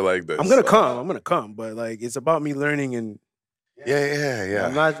for leg days. I'm gonna come. But like, it's about me learning and. Yeah.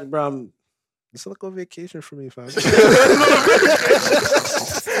 I'm not, bro. It's like a vacation for me, fam.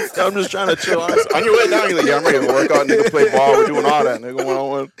 I'm just trying to chill. On your way down, you're like, yeah, I'm ready to work out, nigga, play ball. We're doing all that, nigga,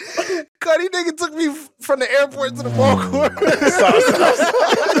 one-on-one. Cuddy nigga took me from the airport to the ball court. Stop.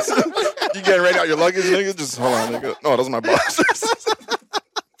 You getting ready out your luggage, nigga? Just hold on, nigga. No, those are my boxers.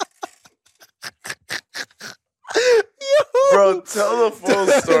 Bro, tell the full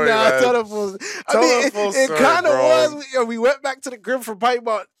story, man. Tell the full story. It kind of was. We went back to the crib for probably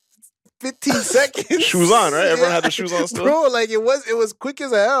about 15 seconds. Shoes on, right? Everyone had their shoes on still? Bro, like it was quick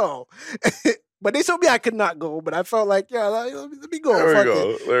as hell. But they told me I could not go, but I felt like, yeah, let me go.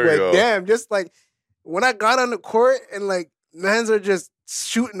 There we go. Damn, just like when I got on the court and like mans are just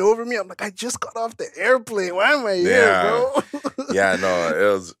shooting over me, I'm like, I just got off the airplane. Why am I here, bro? Yeah,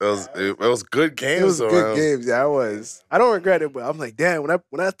 no, it was good games. It was good games. Yeah, it was. I don't regret it, but I'm like, damn,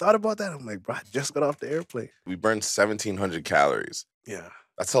 when I thought about that, I'm like, bro, I just got off the airplane. We burned 1,700 calories. Yeah.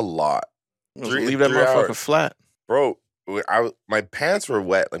 That's a lot. Leave that motherfucker flat. Bro, my pants were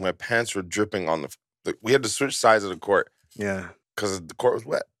wet. Like, my pants were dripping on we had to switch sides of the court. Yeah. Because the court was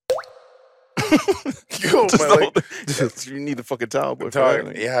wet. Yo, you need a fucking towel, boy.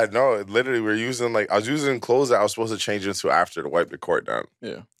 Yeah, no, literally, I was using clothes that I was supposed to change into after to wipe the court down.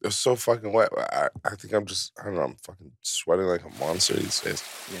 Yeah. It was so fucking wet. I think I don't know, I'm fucking sweating like a monster these days.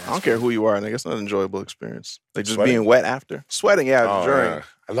 Yeah, I don't care who you are, nigga. It's not an enjoyable experience. Like, just being wet after. Sweating, during. Yeah.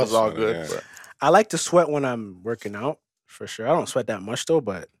 I love all good. Yeah. I like to sweat when I'm working out, for sure. I don't sweat that much, though,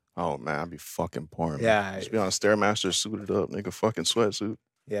 but... Oh, man, I'd be fucking pouring. Yeah. Just be on a Stairmaster suited up, nigga, fucking sweatsuit.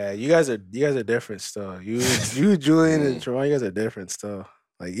 Yeah, you guys are different still. You Julian, and Trevon, you guys are different still.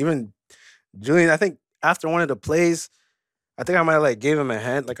 Like, even Julian, I think after one of the plays, I think I might have like gave him a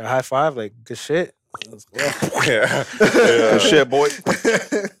hand, like a high five, like good shit. Yeah. Good shit, boy.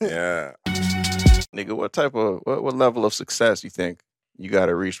 Yeah. Nigga, what level of success you think you got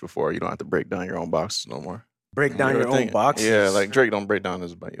to reach before you don't have to break down your own boxes no more? Break down your own boxes? Yeah, like Drake don't break down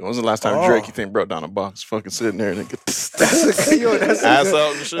his box. When was the last time Drake you think broke down a box? Fucking sitting there and that's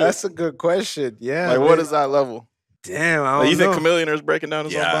a good question. Yeah. Like, what is that level? Damn, I don't you think know. Chamillionaire's breaking down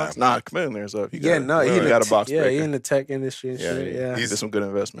his own box? Nah, Chamillionaire's up. He got a box breaker. Yeah, he in the tech industry and shit. Yeah. He did some good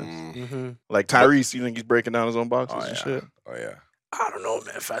investments. Mm-hmm. Like Tyrese, you think he's breaking down his own boxes and shit? Oh, yeah. I don't know,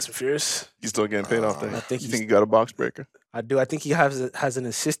 man. Fast and Furious. He's still getting paid off that. You think he got a box breaker? I do. I think he has an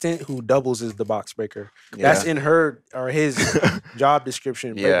assistant who doubles as the box breaker. Yeah. That's in her or his job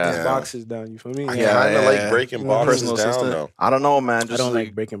description. Break these boxes down. You feel me? I kind of like breaking boxes down, though. I don't know, man. Just I don't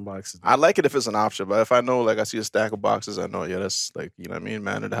like breaking boxes. I like it if it's an option, but if I know, like, I see a stack of boxes, I know, that's like, you know what I mean?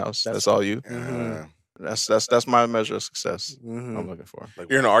 Man of the house. That's all you. Mm-hmm. That's my measure of success. Mm-hmm. I'm looking for. Like,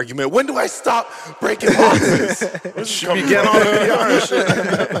 you're in an argument. When do I stop breaking boxes? Should be getting on the VR and shit.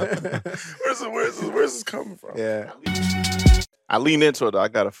 Where's this coming from? Yeah. I lean into it though. I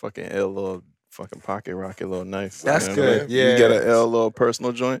got a fucking L little fucking pocket rocket little knife. That's good. Yeah. You get an L little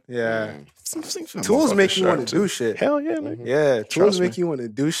personal joint. Yeah. Tools make you want to do shit. Hell yeah, man. Yeah. Tools make you want to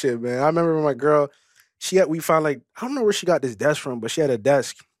do shit, man. I remember when my girl, we found like, I don't know where she got this desk from, but she had a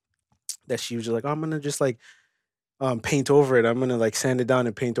desk that she was just like, I'm gonna just like paint over it. I'm gonna like sand it down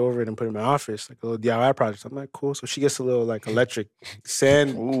and paint over it and put it in my office, like a little DIY project. I'm like, cool. So she gets a little like electric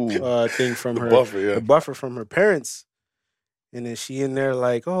sand thing from the buffer from her parents. And then she in there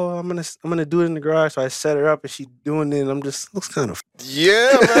like, oh, I'm gonna do it in the garage. So I set her up and she doing it. And I'm just looks kind of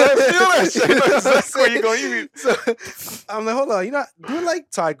yeah, man. I feel that shit. Where you going? So I'm like, hold on, do it like.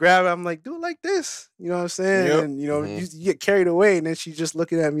 So I grab it. I'm like, do it like this. You know what I'm saying? Yep. And you get carried away. And then she's just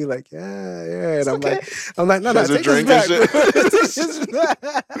looking at me like, yeah. And I'm like, no, take this back.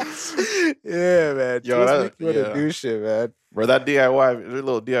 Yeah, man. Yo, that make you wanna do shit, man. Bro, that DIY, their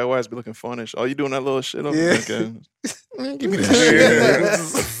little DIYs be looking funnish. Oh, you doing that little shit? I'm thinking, give me that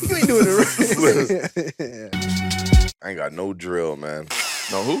shit. You ain't doing it right. I ain't got no drill, man.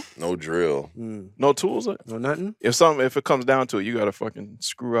 No who? No drill. No tools? No nothing? If it comes down to it, you got to fucking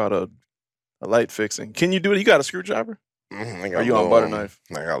screw out a light fixing. Can you do it? You got a screwdriver? Are you on butter knife?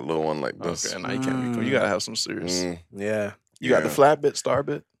 I got a little one like this. Okay, now you can't be cool. You got to have some serious. Yeah. You got the flat bit, star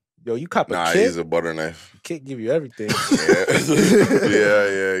bit? Yo, you cop a kit? I use a butter knife. Kit give you everything. Yeah.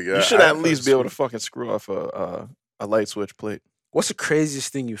 You should at least be able to fucking screw off a light switch plate. What's the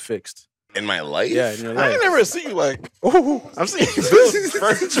craziest thing you fixed? In my life? Yeah, in your life. I ain't never seen you like, I'm seeing you build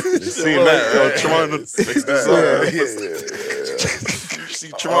furniture. You seen that, right? Trying to fix this up. You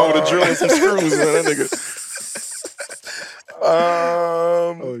see Tron with a drill and some screws, man. That nigga.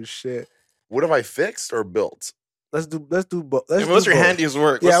 Oh, shit. What have I fixed or built? Let's do both. What's your handiest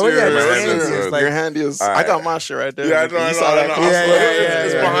work? Yeah, what's your handiest? Right. I got my shit right there. Yeah, I know. It's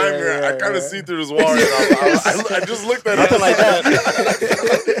behind me. I kind of see through this wall. I just looked at nothing like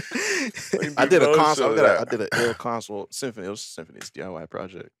that. I did a console. I did an Air console symphony. It was Symphony's DIY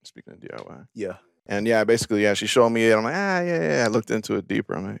project. Speaking of DIY, yeah. And basically, she showed me it. I'm like, yeah. I looked into it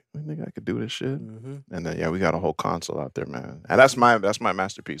deeper. I'm like, I think I could do this shit. Mm-hmm. And then we got a whole console out there, man. And that's my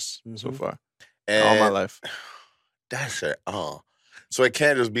masterpiece so far. And all my life. That shit. So it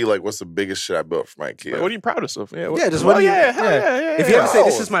can't just be like, what's the biggest shit I built for my kid? What are you proud of? Yeah, yeah. If you ever say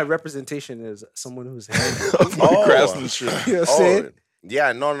this is my representation as someone who's handy. Craftsmanship. You know what I'm saying?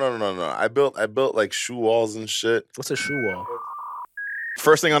 Yeah, no. I built like shoe walls and shit. What's a shoe wall?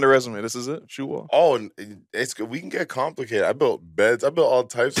 First thing on the resume, this is it? Shoe wall? Oh, we can get complicated. I built beds. I built all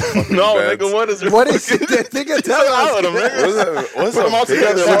types of fucking no, beds. Nigga, what is it? Nigga, tell us. What's Put them all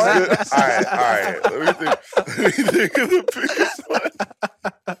together. All right. Let me think of the biggest one.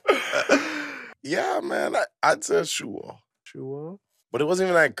 Yeah, man. I'd say shoe wall. Shoe wall? But it wasn't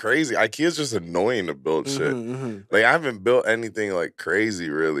even that crazy. IKEA's just annoying to build shit. Like, I haven't built anything, like, crazy,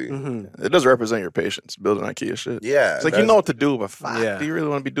 really. It does represent your patience, building IKEA shit. Yeah. It's like, you know what to do, but fuck, do you really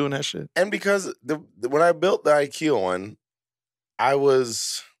want to be doing that shit? And because when I built the IKEA one, I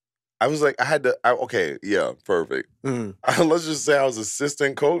was like, perfect. Let's just say I was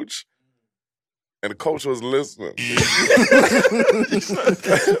assistant coach. And the coach was listening. Using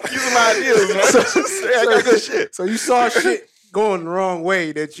my ideas, man. I got good shit. So you saw shit going the wrong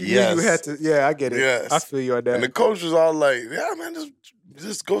way that you knew you had to. Yeah, I get it. Yes. I feel you on that. And the coach was all like, yeah, man,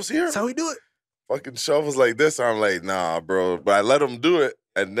 just go see her. That's how we do it. Fucking shovels like this. I'm like, nah, bro. But I let him do it,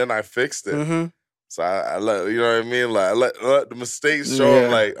 and then I fixed it. So I let, you know what I mean? Like, I let the mistakes show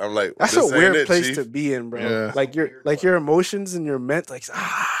him. Like, I'm like, that's this a weird ain't place Chief. to be in, bro. Yeah. Like your emotions and your like.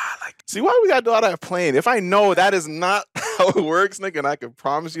 See, why we gotta do all that playing? If I know that is not how it works, nigga, and I can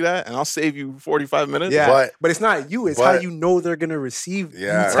promise you that, and I'll save you 45 minutes. Yeah, but it's not you. It's how you know they're gonna receive you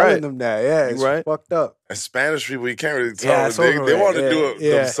telling them that. Yeah, it's fucked up. And Spanish people, you can't really tell them. They want to do it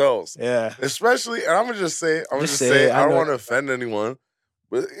themselves. Yeah. Especially, and I'm gonna just say, I don't want to offend anyone,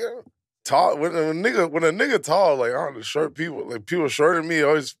 but tall when a nigga tall, like the short people, like people shorter than me,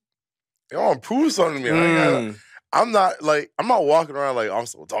 always they want to prove something to me. I'm not walking around like I'm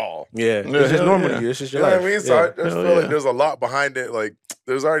so tall. Yeah, it's just normal to you. It's just your life. You know what I mean? So I just feel like there's a lot behind it. Like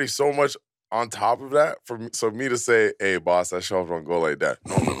there's already so much on top of that for me, so me to say, "Hey, boss, that shelf don't go like that."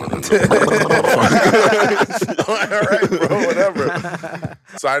 No. All right, bro, whatever.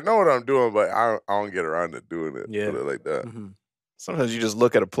 So I know what I'm doing, but I don't get around to doing it. Yeah, put it like that. Mm-hmm. Sometimes you just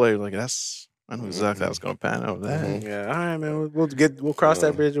look at a player like I know exactly how it's gonna pan out. That. Yeah, all right, man. We'll cross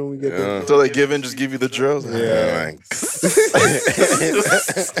that bridge when we get there. Until they give in, just give you the drills.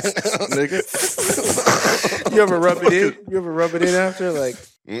 Nigga. You ever rub it in? You ever rub it in after? Like,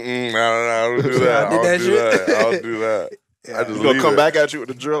 no, I don't do that. I don't do that. Yeah. I just He's gonna come back at you with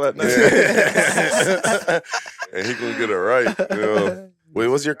a drill at night. And he gonna get it right. You know? Wait,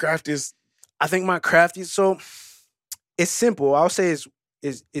 what's your craftiest? I think my craftiest. So it's simple. I'll say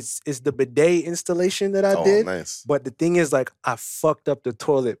it's the bidet installation that I did. Nice. But the thing is, like, I fucked up the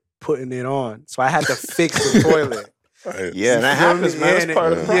toilet putting it on, so I had to fix the toilet. Right. Yeah, and that happens, man. That's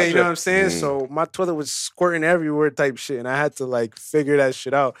part of the project. Yeah, you know what I'm saying? So my toilet was squirting everywhere type shit, and I had to, like, figure that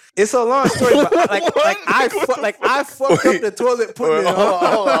shit out. It's a long story, but I fucked up the toilet putting it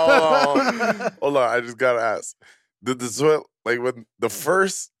on. Hold on. I just gotta ask. Did the toilet, like, when the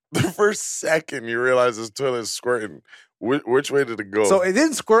first second you realize this toilet is squirting, which way did it go? So it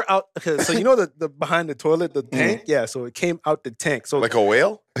didn't squirt out. Okay, so you know the behind the toilet, the tank? Yeah, so it came out the tank. So like a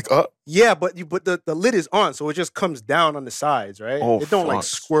whale? Like up? Yeah, but the lid is on, so it just comes down on the sides, right? Oh, it don't like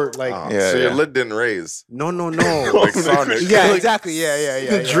squirt like. So your lid didn't raise. No. Like Sonic. Yeah, exactly.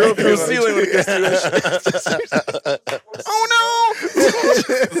 Yeah. Drill through the ceiling when it gets through that shit. Oh no!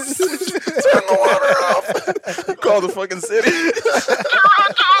 Turn the water off. Call the fucking city.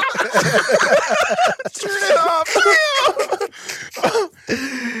 Turn it off.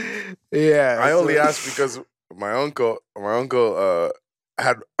 Yeah. I only asked because my uncle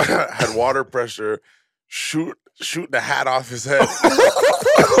had water pressure shoot the hat off his head.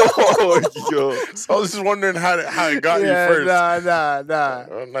 Oh, yo. So I was just wondering how it got you first. Nah.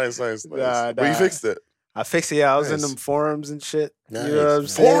 Oh, nice. Nah. But you fixed it. I fixed it. Yeah, I was in Nice. them forums and shit. Nice. You know what I'm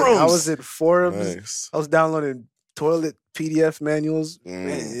saying? Forums? I was in forums. Nice. I was downloading toilet PDF manuals.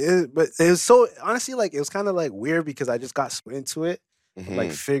 But it was so, honestly, like, it was kind of like weird because I just got into it,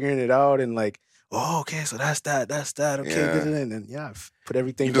 like figuring it out and like, oh, okay, so that's that. Okay, and then I put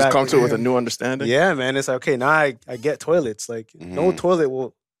everything You just back come to it with a again. new understanding? Yeah, man. It's like, okay, now I get toilets. Like, no toilet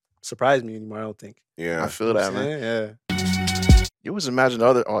will surprise me anymore, I don't think. Yeah. I feel that, man. Yeah. You always imagine the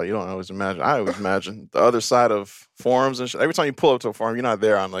other. Oh, you don't always imagine. I always imagine the other side of forums and shit. Every time you pull up to a forum, you're not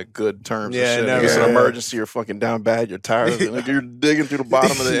there on like good terms. Yeah, and shit. never. It's an Yeah. emergency. You're fucking down bad. You're tired. Like, you're digging through the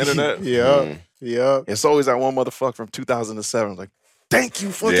bottom of the internet. Yeah. It's always that one motherfucker from 2007. Like, thank you,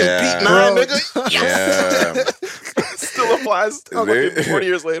 fucking Yeah. Pete 9, Bro. nigga. Yeah. Still applies. Fucking 40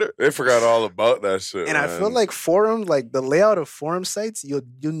 years later. They forgot all about that shit. And I man. feel like forum, like the layout of forum sites, you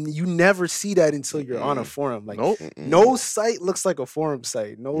never see that until you're on a forum. Like, Nope. no site looks like a forum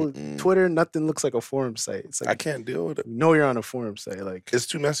site. No Twitter, nothing looks like a forum site. It's like, I can't deal with it. you know you're on a forum site. Like, It's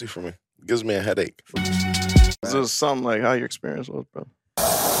too messy for me. It gives me a headache. This is something like how your experience was, bro.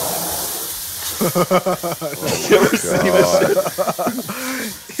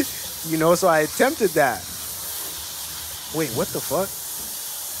 you know, so I attempted that. Wait, what the fuck?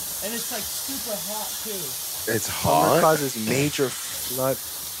 And it's like super hot too. It's Summer hot. causes major flood.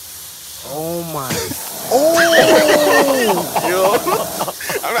 Oh my. Yo.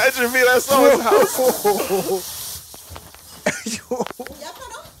 Imagine me at someone's house.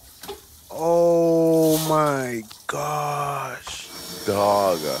 Oh my gosh.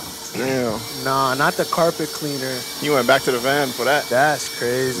 Dog. Damn. Nah, not the carpet cleaner. You went back to the van for that. That's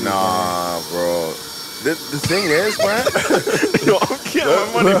crazy. Nah, bro. The thing is, man. Yo, I'm getting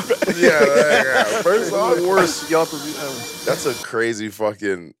my money back. Yeah. First off, Worst Yelp review ever. that's a crazy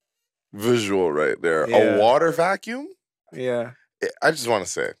fucking visual right there. Yeah. A water vacuum? Yeah. I just want to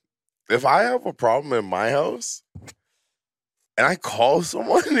say, if I have a problem in my house and I call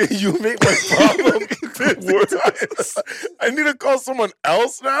someone and you make my problem worse, I need to call someone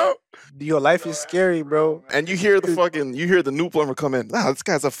else now? Your life is scary, bro. And you hear the new plumber come in. Wow, this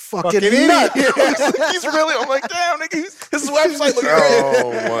guy's a fucking Fucking nut. idiot. He's really, I'm like, damn, nigga, his website looks great.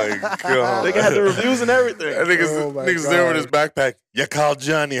 Oh my God. They had the reviews and everything. That nigga's, Oh my nigga's there with God. his backpack. You called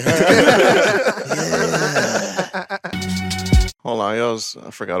Johnny, huh? Hold on, yo,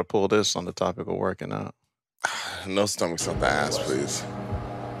 I forgot to pull this on the topic of working out. No stomachs up the ass, please.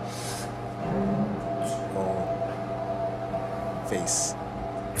 Face.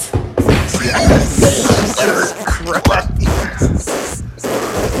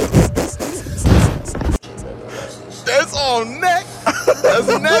 That's all neck. That's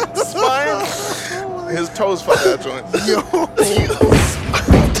neck, spine. His toes fuck that joint. Yo,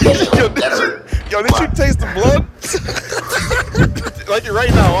 did you taste the blood? Like you're right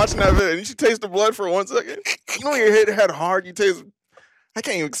now watching that video. Did you taste the blood for 1 second? You know when your head had hard, you taste. I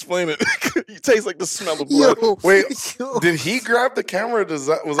can't even explain it. You taste like the smell of blood. Wait, did he grab the camera? Or was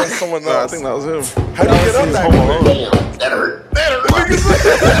that someone else? No, I think that was him. How did you get up that quick? That hurt.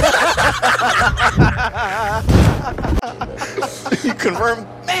 You confirmed.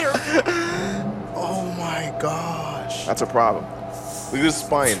 Oh my gosh. That's a problem. Look at his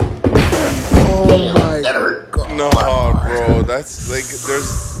spine. Oh my god. No, bro. That's like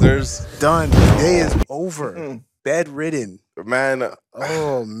there's done. The day is over. Bedridden. Man.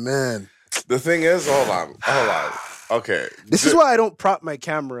 Oh man. The thing is, hold on. Okay. This is why I don't prop my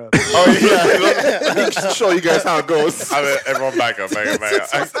camera. Oh yeah. Let me show you guys how it goes. I mean, everyone back up.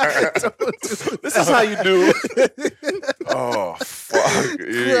 This is how you do. Oh fuck!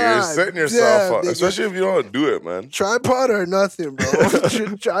 You're setting yourself up, especially if you don't do it, man. Tripod or nothing, bro.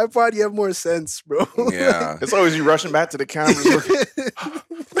 Tripod, you have more sense, bro. Yeah. It's always you rushing back to the camera.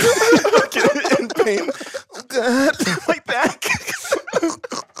 In pain. God, my back.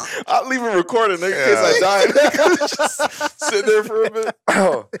 I'll leave it recorded in case I die. Just sit there for a bit.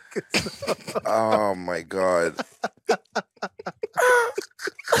 Oh my god.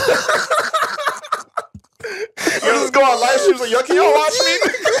 You just go on live streams like, yo, can y'all watch me?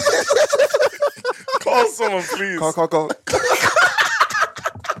 Call someone, please. Call.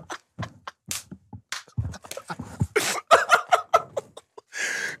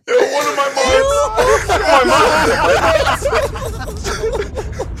 Yo, one of my mods.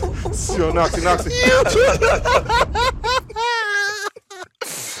 Yo, Noxy.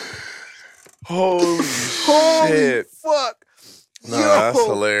 Holy shit. Fuck. No, that's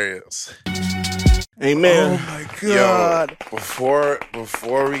hilarious. Amen. Oh my god. Yo,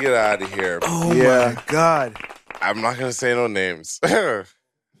 before we get out of here, my god. I'm not gonna say no names. If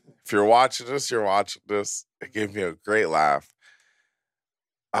you're watching this, It gave me a great laugh.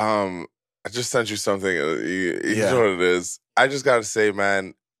 I just sent you something. You know what it is. I just gotta say,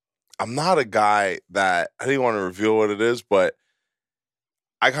 man, I'm not a guy that I didn't want to reveal what it is, but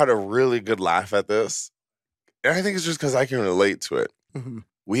I got a really good laugh at this. And I think it's just because I can relate to it. Mm-hmm.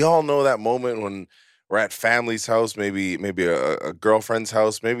 We all know that moment when we're at family's house, maybe a girlfriend's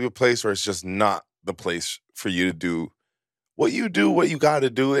house, maybe a place where it's just not the place for you to do what you got to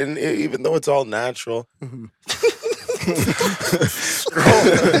do. And even though it's all natural. Mm-hmm. I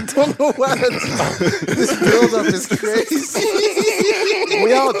don't know why this build-up is crazy.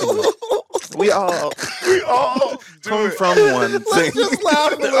 We all do it. We all come from one thing. Just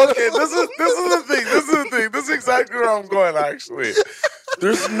laughing. Okay, this is the thing. This is exactly where I'm going, actually.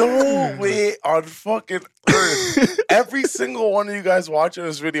 There's no way on fucking earth. Every single one of you guys watching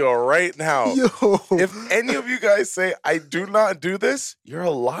this video right now, if any of you guys say, I do not do this, you're a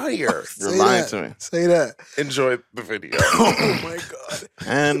liar. You're lying to me. Say that. Enjoy the video. Oh my god.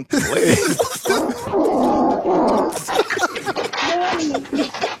 And play.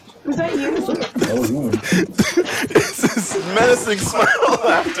 Was that you? This is menacing smile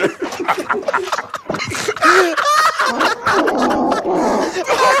laughter.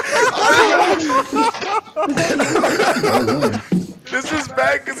 This is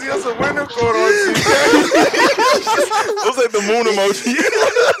bad because he has a winter coat on. Looks like the moon emoji.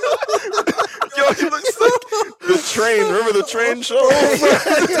 Yo, he looks like the train. Remember the train show?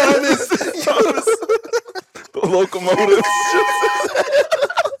 Thomas. The locomotive.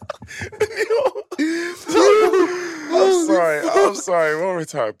 I'm sorry. One more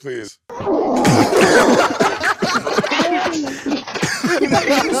time, please.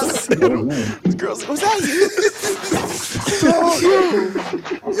 Girls, was that you?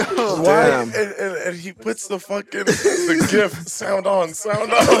 Why? And he puts the fucking GIF sound on.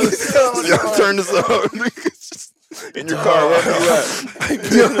 Yo, turn this up. In your car, wherever you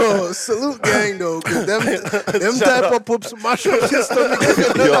at. Yo, salute gang though, cause them type of poops mash up your stomach.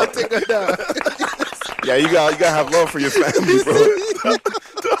 Take it down. Yeah, you gotta have love for your family, bro.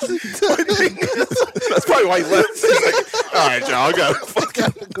 That's probably why he left. He's like, all right, y'all, I gotta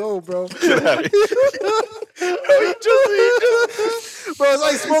fucking go, bro. Get out of here. He just, bro, it's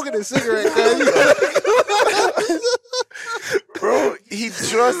like smoking a cigarette, Bro, he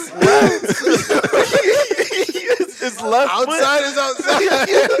just left. His left Outside is outside.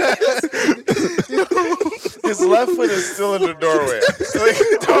 His left foot is still in the doorway.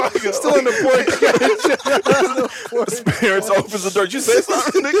 Still in the porch. His parents opens the door. Did you say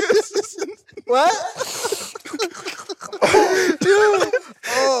something, nigga? What? Dude.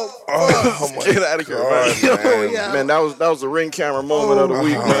 Oh my Get out of here, man. Man, that was the ring camera moment of the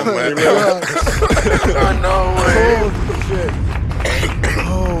week, man. I know, man.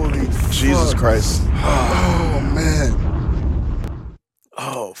 Holy Jesus Christ. Oh, man.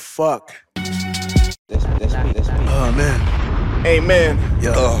 Oh, fuck. Oh, man. Hey, man.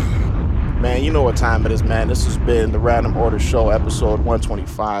 Yo. Man, you know what time it is, man. This has been the Random Order Show, episode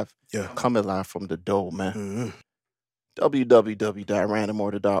 125. Yeah. Coming live from the Dome, man. Mm-hmm.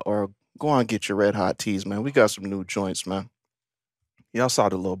 www.randomorder.org. Go on and get your red hot teas, man. We got some new joints, man. Y'all saw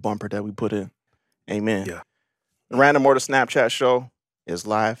the little bumper that we put in. Amen. Yeah. The Random Order Snapchat show is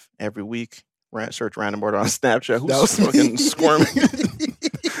live every week. Search Random Order on Snapchat. Who's fucking squirming? Eat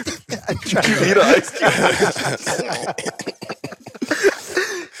an ice cube.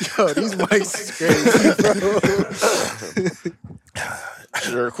 Yo, these mics is crazy, bro.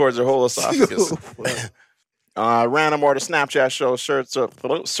 It records your whole esophagus. Random Order Snapchat show.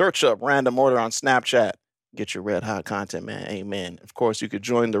 Search up Random Order on Snapchat. Get your red hot content, man. Amen. Of course, you could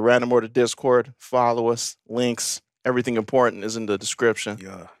join the Random Order Discord. Follow us. Links. Everything important is in the description.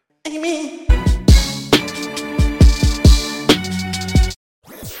 Yeah. Amen.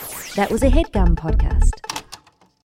 That was a HeadGum podcast.